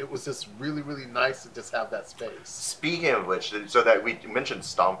 and it was just really, really nice to just have that space. Speaking of which, so that we mentioned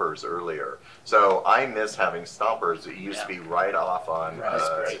Stompers earlier. So I miss having Stompers. It used to be right off on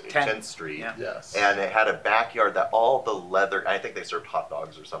 10th Street. Yeah. Yes. And it had a backyard that all the leather, I think they served hot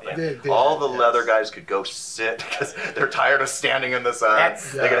dogs or something. They did, all the yes. leather guys could go sit because they're tired of standing in the sun.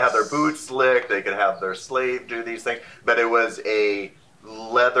 That's- They could have their Yes. boots licked, they could have their slave do these things. But it was a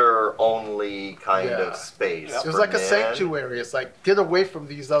leather only kind of space. It was for like a men. sanctuary. It's like, get away from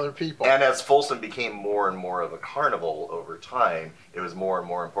these other people. And as Folsom became more and more of a carnival over time, it was more and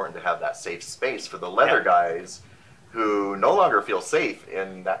more important to have that safe space for the leather guys who no longer feel safe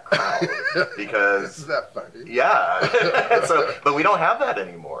in that crowd because Isn't that funny? so but we don't have that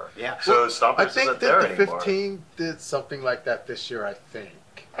anymore. Yeah. So I Stompers think isn't there that the anymore. 15 did something like that this year, I think.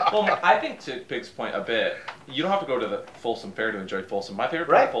 Well, I think to Big's point a bit, you don't have to go to the Folsom Fair to enjoy Folsom. My favorite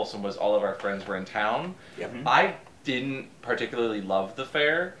part of Folsom was all of our friends were in town. Yep. I didn't particularly love the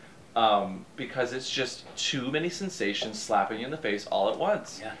fair because it's just too many sensations slapping you in the face all at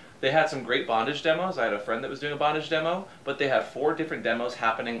once. Yeah. They had some great bondage demos. I had a friend that was doing a bondage demo, but they had 4 different demos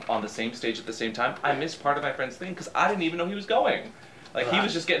happening on the same stage at the same time. I missed part of my friend's thing because I didn't even know he was going. Like, he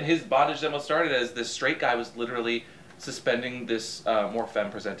was just getting his bondage demo started as this straight guy was literally suspending this more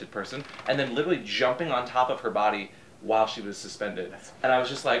femme-presented person and then literally jumping on top of her body while she was suspended. And I was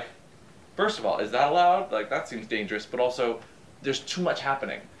just like, first of all, is that allowed? Like, that seems dangerous, but also there's too much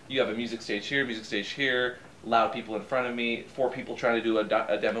happening. You have a music stage here, loud people in front of me, 4 people trying to do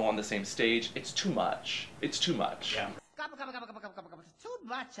a demo on the same stage. It's too much. It's too much. Yeah. Too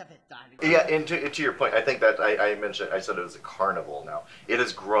much of it, darling. Yeah, and to your point, I think that I mentioned, I said it was a carnival now. It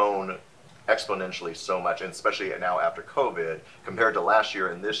has grown exponentially so much, and especially now after COVID, compared to last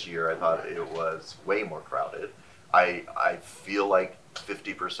year and this year, I thought it was way more crowded. I feel like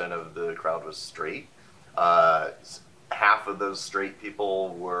 50% of the crowd was straight. Half of those straight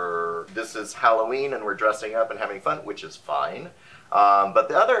people were, this is Halloween and we're dressing up and having fun, which is fine. But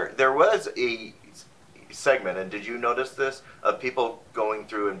there was a segment, and did you notice this, of people going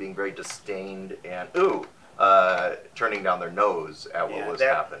through and being very disdained and, turning down their nose at what was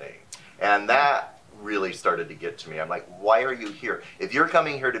happening. And that really started to get to me. I'm like, why are you here? If you're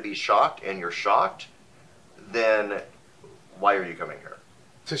coming here to be shocked and you're shocked, then why are you coming here?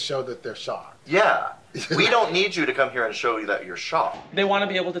 To show that they're shocked. Yeah. We don't need you to come here and show you that you're shocked. They want to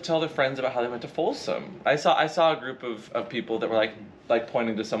be able to tell their friends about how they went to Folsom. I saw a group of people that were like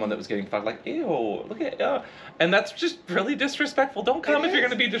pointing to someone that was getting fucked, like, ew, look at, and that's just really disrespectful. Don't come if you're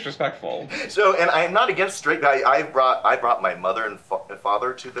going to be disrespectful. So, and I'm not against straight guy. I brought my mother and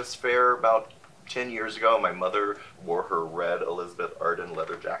father to this fair about 10 years ago. My mother wore her red Elizabeth Arden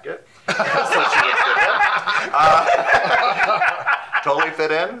leather jacket, so she would fit in. Totally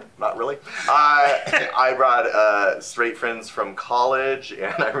fit in, not really. I brought straight friends from college,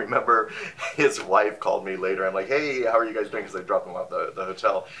 and I remember his wife called me later. I'm like, hey, how are you guys doing? Because I dropped them off the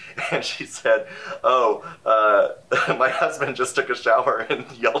hotel. And she said, my husband just took a shower and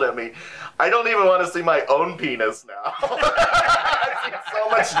yelled at me, I don't even want to see my own penis now. I've seen so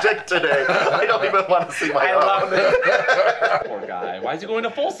much dick today. I don't even want to see my own. love it. Poor guy. Why is he going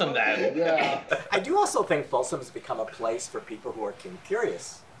to Folsom then? Yeah. I do also think Folsom has become a place for people who are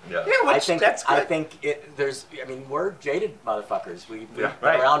curious. Yeah. Yeah, which, that's good. I think we're jaded motherfuckers. We've been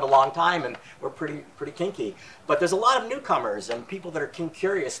right. around a long time, and we're pretty kinky. But there's a lot of newcomers and people that are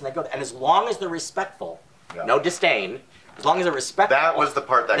curious, and they go. And as long as they're respectful, no disdain, As long as they're respectful. That was the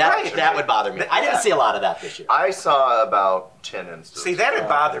part that got to that me. would bother me. I didn't see a lot of that this year. I saw about 10 instances. See, that'd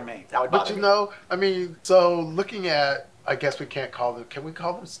bother me. That would bother But you me. know, I mean, so looking at, I guess we can't call them. Can we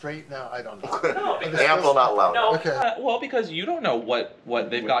call them straight now? I don't know. No, Ample, not loud. No, Okay. well, because you don't know what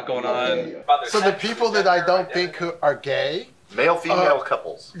they've got going on. So the people that I don't think who are gay, Male, female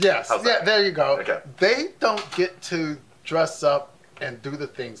couples. yes, How's yeah, that? there you go. Okay. They don't get to dress up and do the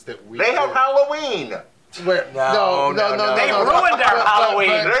things that we They do. have Halloween. Where, No, no. They ruined our Halloween.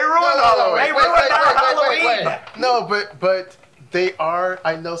 They ruined Halloween. They ruined our Halloween. No, but they are.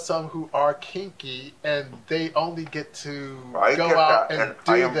 I know some who are kinky, and they only get to I go get out that, and and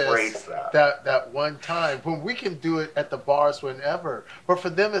do I embrace this that. one time when we can do it at the bars whenever. But for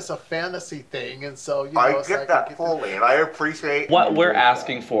them, it's a fantasy thing, and so you know, I it's get like that to- fully, and I appreciate What we're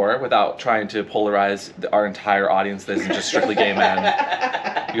asking for, without trying to polarize our entire audience that isn't just strictly gay men,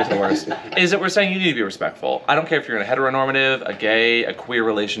 you guys are the worst, is that we're saying you need to be respectful. I don't care if you're in a heteronormative, a gay, a queer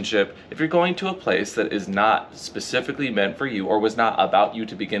relationship. If you're going to a place that is not specifically meant for you or was not about you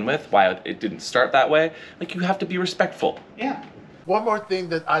to begin with, why it didn't start that way, like, you have to be respectful. Yeah. One more thing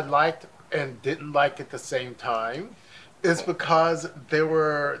that I liked and didn't like at the same time is because there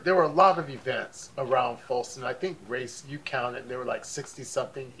were a lot of events around Folsom. I think, Race, you counted, there were like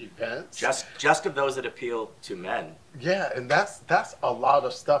 60-something events. Just of those that appeal to men. Yeah, and that's a lot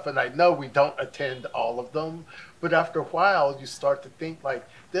of stuff. And I know we don't attend all of them, but after a while, you start to think like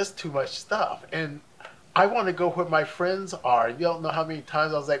there's too much stuff. And I want to go where my friends are. You don't know how many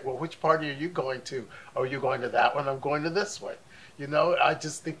times I was like, well, which party are you going to? Oh, you're going to that one? I'm going to this one. You know, I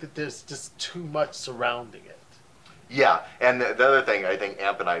just think that there's just too much surrounding it. Yeah, and the other thing, I think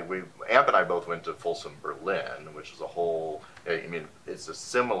Amp and I both went to Folsom, Berlin, which is a whole, I mean, it's a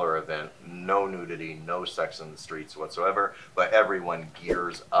similar event, no nudity, no sex in the streets whatsoever, but everyone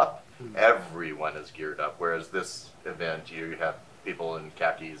gears up. Everyone is geared up, whereas this event, you have people in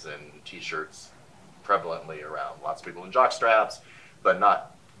khakis and t-shirts prevalently around. Lots of people in jock straps, but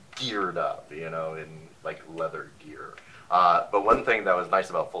not geared up, you know, in like leather gear. But one thing that was nice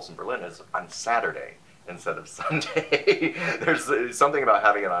about Folsom, Berlin is on Saturday, instead of Sunday. There's something about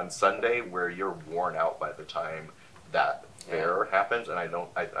having it on Sunday where you're worn out by the time that fair happens, and I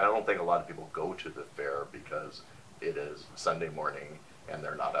don't think a lot of people go to the fair because it is Sunday morning and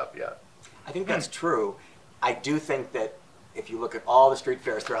they're not up yet. I think that's true. I do think that if you look at all the street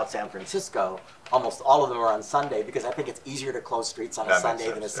fairs throughout San Francisco, almost all of them are on Sunday because I think it's easier to close streets on a That makes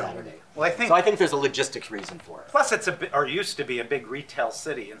Sunday than a sense, yeah. Saturday. Well, I think. So I think there's a logistics reason for it. Plus, it's or used to be a big retail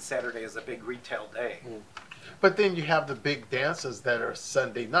city, and Saturday is a big retail day. But then you have the big dances that are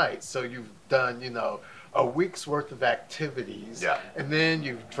Sunday nights. So you've done, you know, a week's worth of activities. Yeah. And then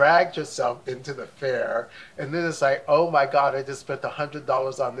you've dragged yourself into the fair. And then it's like, oh my God, I just spent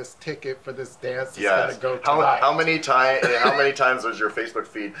 $100 on this ticket for this dance that's Yes. going to go tonight. How many times was your Facebook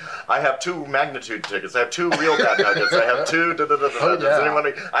feed? I have 2 Magnitude tickets. I have 2 Real Bad Nuggets. I have 2. Oh, Does yeah.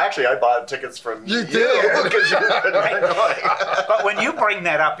 anyone? I bought tickets from You did. because you couldn't going. But when you bring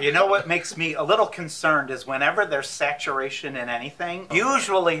that up, you know what makes me a little concerned is whenever there's saturation in anything,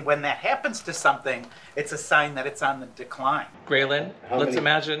 usually when that happens to something, it's a sign that it's on the decline. Graylin, let's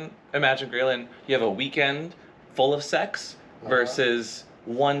imagine Graylin, you have a weekend full of sex versus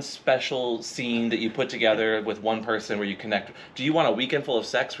one special scene that you put together with one person where you connect. Do you want a weekend full of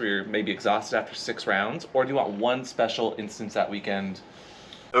sex where you're maybe exhausted after 6 rounds, or do you want one special instance that weekend?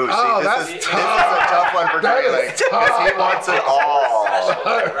 Ooh, Oh, see, that's this is tough. a tough one for That Graylin is because he wants it all.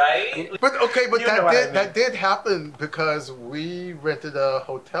 Right? But okay, but You know what I mean. that did happen because we rented a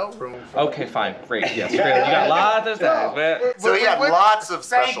hotel room. For Okay, fine, great, yes, Graylin, you got lots of sex, but So he had lots of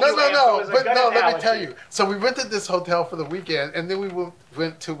special. Thank you. No, It was a but good no, let me analogy. tell you. So we rented this hotel for the weekend, and then we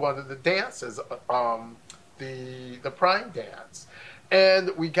went to one of the dances, the Prime dance. And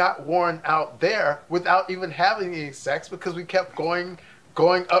we got worn out there without even having any sex because we kept going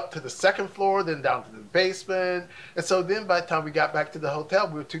up to the second floor, then down to the basement. And so then by the time we got back to the hotel,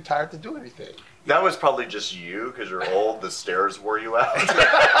 we were too tired to do anything. That was probably just you because you're old. The stairs wore you out.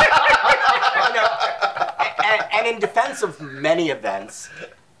 And in defense of many events,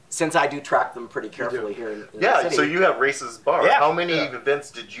 since I do track them pretty carefully here in the Yeah. city, So you have Race's Bar. Yeah. How many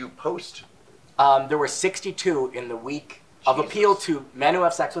events did you post? there were 62 in the week of appeal to men who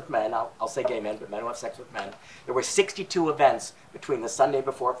have sex with men. I'll say gay men, but men who have sex with men. There were 62 events between the Sunday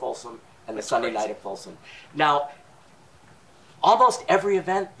before Folsom and the Sunday night at Folsom. Now, almost every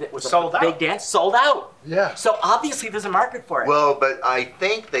event that was Sold a big out. dance sold out. Yeah. So obviously there's a market for it. Well, but I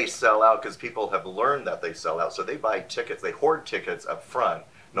think they sell out because people have learned that they sell out. So they buy tickets. They hoard tickets up front,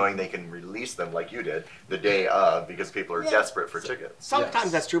 knowing they can release them like you did the day of because people are Yeah. desperate for tickets. Sometimes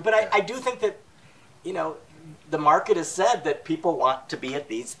Yes. that's true, but I do think that, you know, the market has said that people want to be at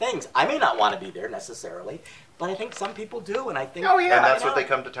these things. I may not want to be there necessarily, but I think some people do, and I think. Oh, yeah. And that's what they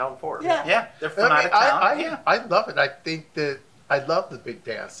come to town for. Yeah. Yeah, they're from out of town. I love it. I think that I love the big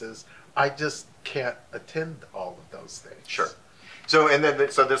dances. I just can't attend all of those things. Sure. So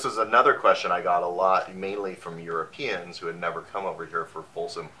so this is another question I got a lot, mainly from Europeans who had never come over here for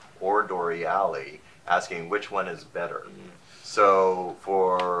Folsom or Dory Alley, asking which one is better. So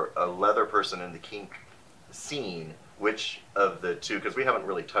for a leather person in the kink scene, which of the two, because we haven't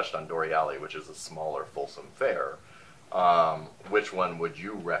really touched on Dory Alley, which is a smaller Folsom fair, which one would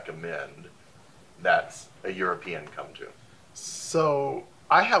you recommend that a European come to? So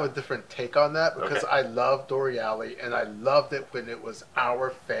I have a different take on that because Okay. I love Dory Alley and I loved it when it was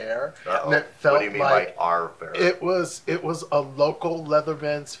our fair. Uh-oh. And it felt What do you mean like by our fair? it was a local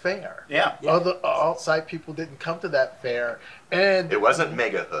Leatherman's fair. Yeah. Other outside people didn't come to that fair, and It wasn't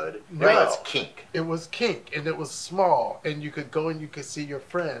Mega Hood. It No. was kink. it was kink and it was small, and you could go and you could see your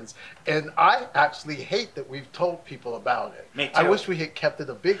friends. And I actually hate that we've told people about it. Me I too. wish we had kept it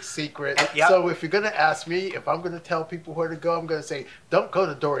a big secret. Yep. So if you're gonna ask me if I'm gonna tell people where to go, I'm gonna say don't go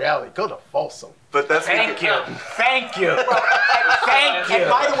to Dory Alley, go to Folsom. But that's Thank you. Thank you. Thank you. And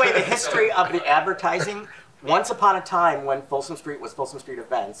by the way, the history of the advertising, once upon a time when Folsom Street was Folsom Street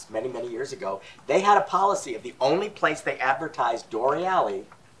Events, many, many years ago, they had a policy of the only place they advertised Dory Alley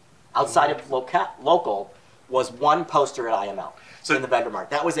outside of local was one poster at IML in the vendor mart.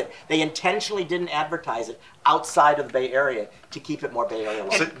 That was it. They intentionally didn't advertise it outside of the Bay Area to keep it more Bay Area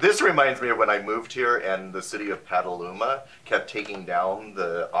local. So this reminds me of when I moved here and the city of Petaluma kept taking down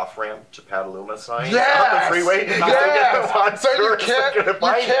the off-ramp to Petaluma sign on the Yes! freeway. Yes! So you can't go to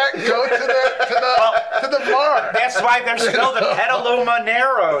the bar. That's why there's still the Petaluma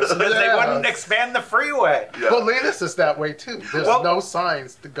Narrows, because they Yes. wouldn't expand the freeway. Yeah. Bolinas is that way too. There's Well- no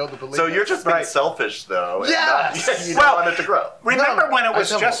signs to go to Bolinas. So you're just being Right. selfish, though. and Yes! not- you Well, don't want it to grow. Remember No, when it I was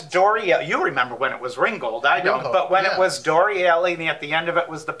don't. just Dory Alley? You remember when it was Ringgold. I don't. Ringgold, But when yes. it was Dory Alley, and at the end of it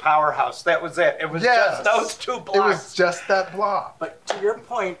was the Powerhouse. That was it. It was Yes. just those two blocks. It was just that block. But to your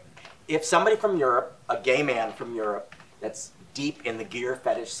point, if somebody from Europe, a gay man from Europe that's deep in the gear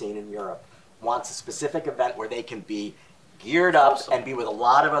fetish scene in Europe, wants a specific event where they can be geared up and be with a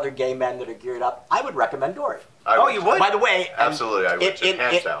lot of other gay men that are geared up, I would recommend Dory. You would? By the way, Absolutely, I would too,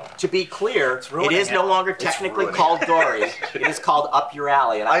 hands down. to be clear, it ruining is no it. longer technically ruining called Dory. It is called Up Your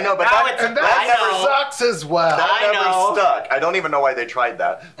Alley. And I know, but Now that, it's- And that I never know. sucks as well. that I never know. stuck. I don't even know why they tried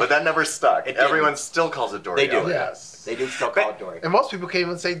that, but that never stuck. It didn't. Everyone still calls it Dory They do. Alley. Yes. They do still call it Dory. And most people can't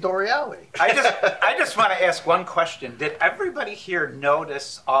even say Dory Alley. I just want to ask one question. Did everybody here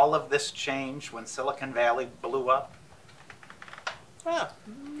notice all of this change when Silicon Valley blew up? Yeah.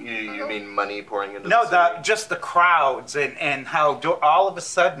 You mean money pouring into No, the city? just the crowds and how all of a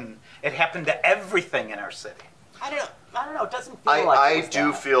sudden it happened to everything in our city. I don't know. It doesn't feel like it I was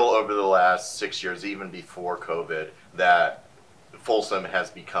do that. feel over the last 6 years, even before COVID, that Folsom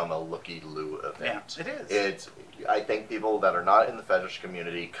has become a looky-loo event. Yeah, it is. It's. I think people that are not in the fetish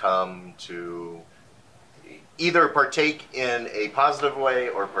community come to either partake in a positive way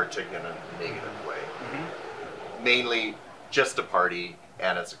or partake in a negative way. Mainly just a party,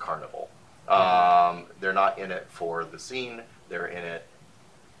 and it's a carnival. They're not in it for the scene. They're in it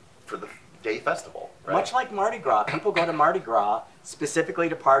for the day festival. Right? Much like Mardi Gras, people go to Mardi Gras specifically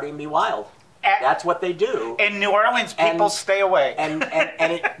to party and be wild. At- That's what they do. In New Orleans, people And- stay away.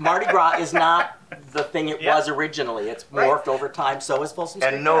 Mardi Gras is not the thing it Yeah. was originally. It's Right. morphed over time. So is Folsom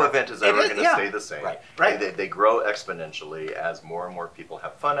Street And no Fair. event is It ever is, going to yeah. stay the same. Right. Right. They grow exponentially as more and more people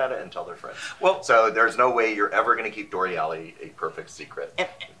have fun at it and tell their friends. Well- so there's no way you're ever going to keep Dory Alley a perfect secret.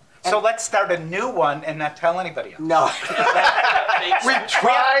 So let's start a new one and not tell anybody else. No. We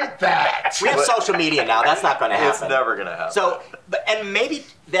tried that. We have social media now. That's not going to happen. It's never going to happen. So, and maybe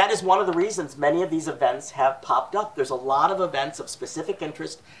that is one of the reasons many of these events have popped up. There's a lot of events of specific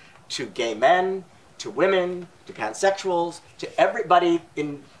interest to gay men, to women, to pansexuals, to everybody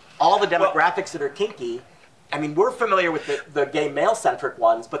in all the demographics that are kinky. I mean, we're familiar with the gay male-centric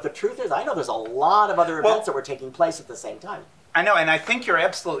ones, but the truth is, I know there's a lot of other events that were taking place at the same time. I know, and I think you're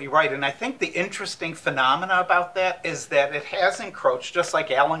absolutely right. And I think the interesting phenomena about that is that it has encroached, just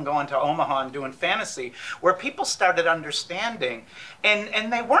like Alan going to Omaha and doing fantasy, where people started understanding,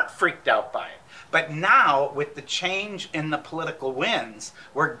 and they weren't freaked out by it. But now, with the change in the political winds,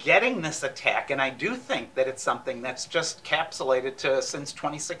 we're getting this attack, and I do think that it's something that's just capsulated to since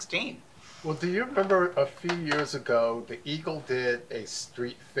 2016. Well, do you remember a few years ago, the Eagle did a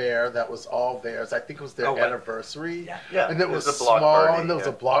street fair that was all theirs. I think it was their Oh, right. anniversary. Yeah, And it it was was a block small, party, and there was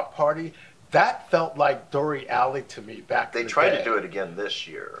yeah. a block party. That felt like Dory Alley to me back they in the tried day. to do it again this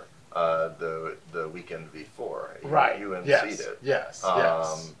year. the weekend before. Right. UNC'd Yes. it. Yes.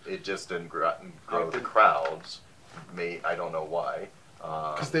 Yes. It just didn't grow the crowds. I don't know why.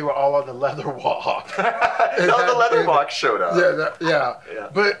 Because they were all on the leather walk. No, the leather walk showed up. Yeah. Yeah.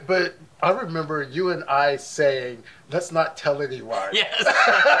 But I remember you and I saying, let's not tell anyone. Yes,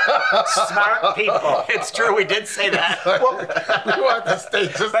 Smart people. it's true. We did say that. We want to stay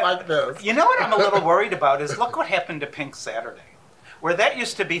just like this. You know what I'm a little worried about is look what happened to Pink Saturday. Where that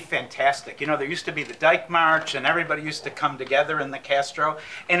used to be fantastic. You know, there used to be the Dyke March and everybody used to come together in the Castro,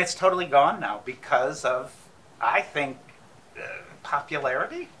 and it's totally gone now because of, I think,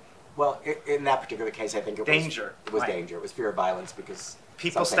 popularity. Well, in that particular case, I think it was Danger. It was Right. danger. It was fear of violence because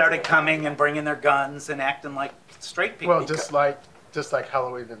People some things started were- coming and bringing their guns and acting like straight people. Well, just like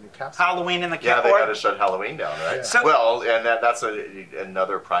Halloween in Newcastle. Halloween in the Yeah, they or- got to shut Halloween down, right? Yeah. So- Well, and that's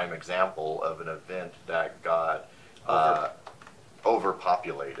another prime example of an event that got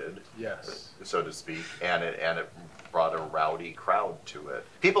overpopulated, Yes. so to speak, and it brought a rowdy crowd to it.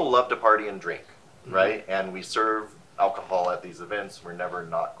 People love to party and drink, right? And we serve alcohol at these events. We're never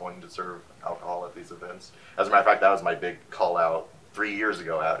not going to serve alcohol at these events. As a matter of fact, that was my big call out 3 years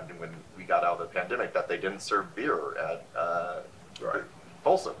ago when we got out of the pandemic, that they didn't serve beer at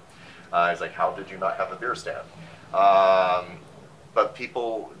Folsom. I was like, how did you not have a beer stand? But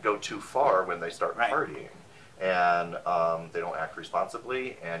people go too far when they start Right. partying. And they don't act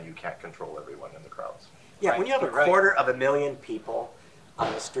responsibly, and you can't control everyone in the crowds. Yeah, Right, when you have a you're right. 250,000 people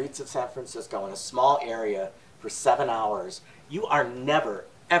on the streets of San Francisco in a small area for 7 hours, you are never,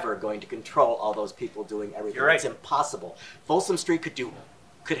 ever going to control all those people doing everything. You're right. It's impossible. Folsom Street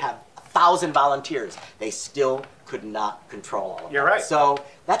could have 1,000 volunteers. They still could not control all of You're them. right. So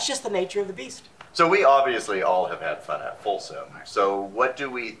that's just the nature of the beast. So we obviously all have had fun at Folsom. So what do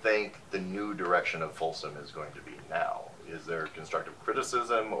we think the new direction of Folsom is going to be now? Is there constructive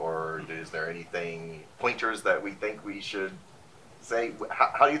criticism, or is there anything, pointers that we think we should say?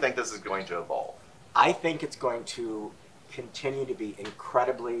 How do you think this is going to evolve? I think it's going to continue to be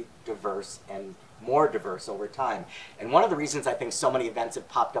incredibly diverse and more diverse over time. And one of the reasons I think so many events have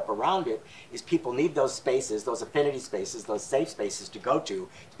popped up around it is people need those spaces, those affinity spaces, those safe spaces to go to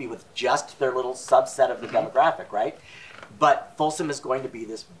be with just their little subset of the demographic, right? But Folsom is going to be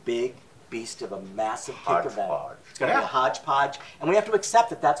this big beast of a massive kick event. Hodgepodge. It's going to be a hodgepodge, and we have to accept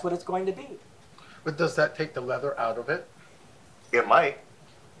that that's what it's going to be. But does that take the leather out of it? It might.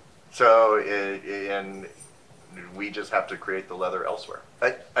 So, and we just have to create the leather elsewhere.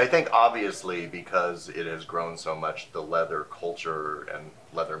 I think obviously because it has grown so much, the leather culture and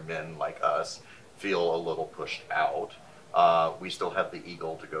leather men like us feel a little pushed out. We still have the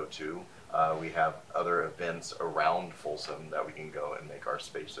Eagle to go to. We have other events around Folsom that we can go and make our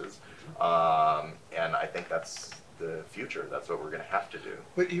spaces. And I think that's the future. That's what we're going to have to do.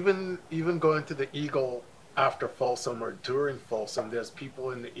 But even going to the Eagle after Folsom or during Folsom, there's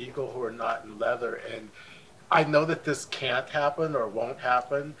people in the Eagle who are not in leather. And I know that this can't happen or won't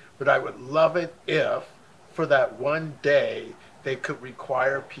happen, but I would love it if, for that one day, they could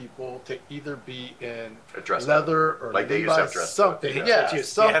require people to either be in A dress leather code. or Like they used to have Levi's, dress something. codes, Yeah, yeah.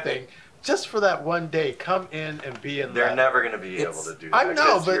 something. Just for that one day, come in and be in They're leather. never going to be able It's- to do that. I know,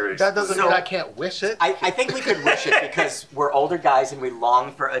 'cause you're but that doesn't So- mean I can't wish it. I think we could wish it because we're older guys and we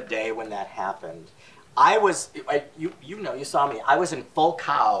long for a day when that happened. You saw me. I was in full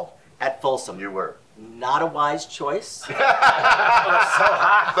cow at Folsom. You were. Not a wise choice, But you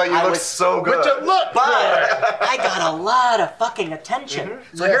I look was- so good. But you look but good. I got a lot of fucking attention.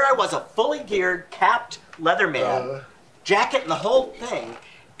 So here I was, a fully geared, capped leather man, jacket and the whole thing,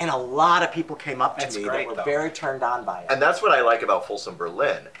 and a lot of people came up to That's me great, that were though. very turned on by it. And that's what I like about Folsom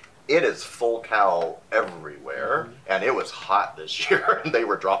Berlin. It is full cow everywhere, and it was hot this year, and they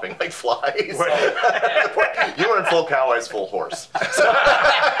were dropping like flies. You were in full cow, I was full horse.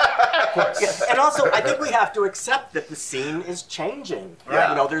 Yeah, and also, I think we have to accept that the scene is changing. Yeah.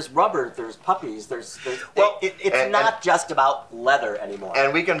 You know, there's rubber, there's puppies, Well, it's and- not just about leather anymore.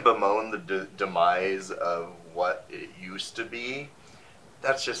 And we can bemoan the demise of what it used to be.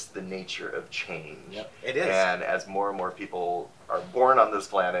 That's just the nature of change. Yep. It is. And as more and more people are born on this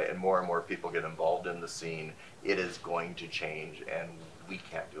planet and more people get involved in the scene, it is going to change, and we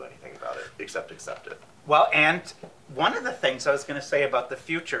can't do anything about it except accept it. Well, and one of the things I was going to say about the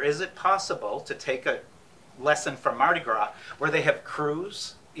future, is it possible to take a lesson from Mardi Gras where they have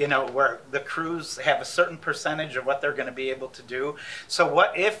crews, you know, where the crews have a certain percentage of what they're going to be able to do? So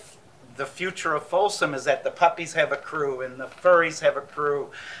what if the future of Folsom is that the puppies have a crew and the furries have a crew,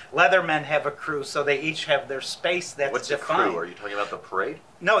 Leathermen have a crew, so they each have their space that's What's defined. the crew? Are you talking about the parade?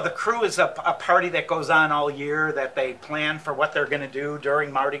 No, the crew is a party that goes on all year that they plan for what they're going to do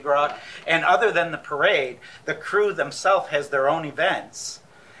during Mardi Gras. And other than the parade, the crew themselves has their own events.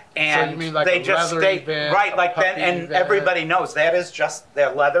 And you mean like they a just leather stay event, right a like that, puppy and event? everybody knows that is just their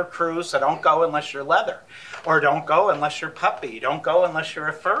leather crew. So don't go unless you're leather, or don't go unless you're puppy. Don't go unless you're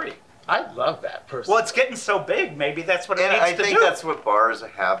a furry. I love that person. Well, it's getting so big. Maybe that's what it And needs I to think do. that's what bars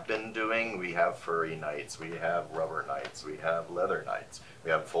have been doing. We have furry nights, we have rubber nights, we have leather nights,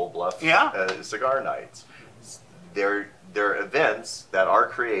 we have full bluff cigar nights. They're events that are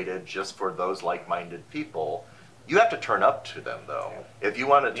created just for those like-minded people. You have to turn up to them, though. If you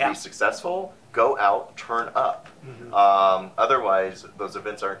want it to be successful, go out, turn up. Otherwise, those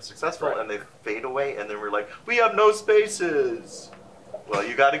events aren't successful, and they fade away, and then we're like, we have no spaces. Well,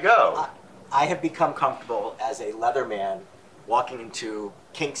 you got to go. I have become comfortable as a leather man walking into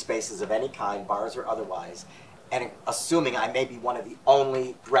kink spaces of any kind, bars or otherwise, and assuming I may be one of the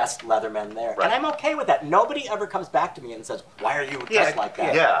only dressed leather men there. Right. And I'm okay with that. Nobody ever comes back to me and says, why are you dressed like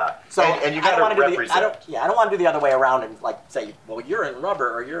that? Yeah. So and you I don't got to wanna do represent. I don't want to do the other way around and like say, well, you're in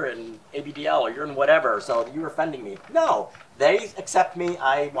rubber or you're in ABDL or you're in whatever, so you're offending me. No, they accept me.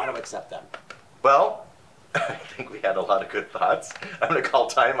 I want to accept them. Well, I think we had a lot of good thoughts. I'm going to call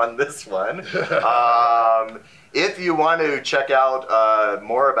time on this one. If you want to check out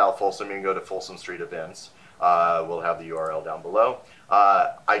more about Folsom, you can go to Folsom Street Events. We'll have the URL down below.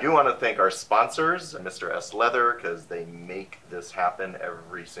 I do want to thank our sponsors, Mr. S. Leather, because they make this happen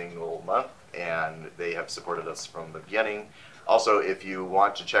every single month, and they have supported us from the beginning. Also, if you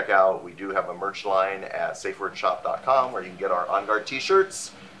want to check out, we do have a merch line at safewordshop.com where you can get our On Guard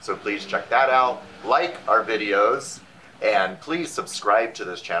t-shirts. So please check that out. Like our videos, and please subscribe to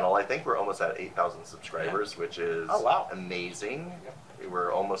this channel. I think we're almost at 8,000 subscribers, which is amazing.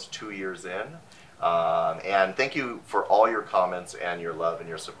 We're almost 2 years in. And thank you for all your comments and your love and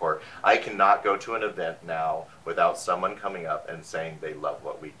your support. I cannot go to an event now without someone coming up and saying they love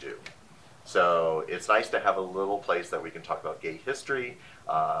what we do. So it's nice to have a little place that we can talk about gay history,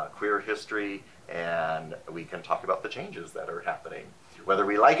 queer history, and we can talk about the changes that are happening, whether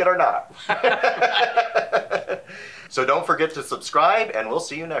we like it or not. So don't forget to subscribe, and we'll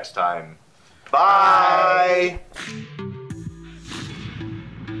see you next time. Bye.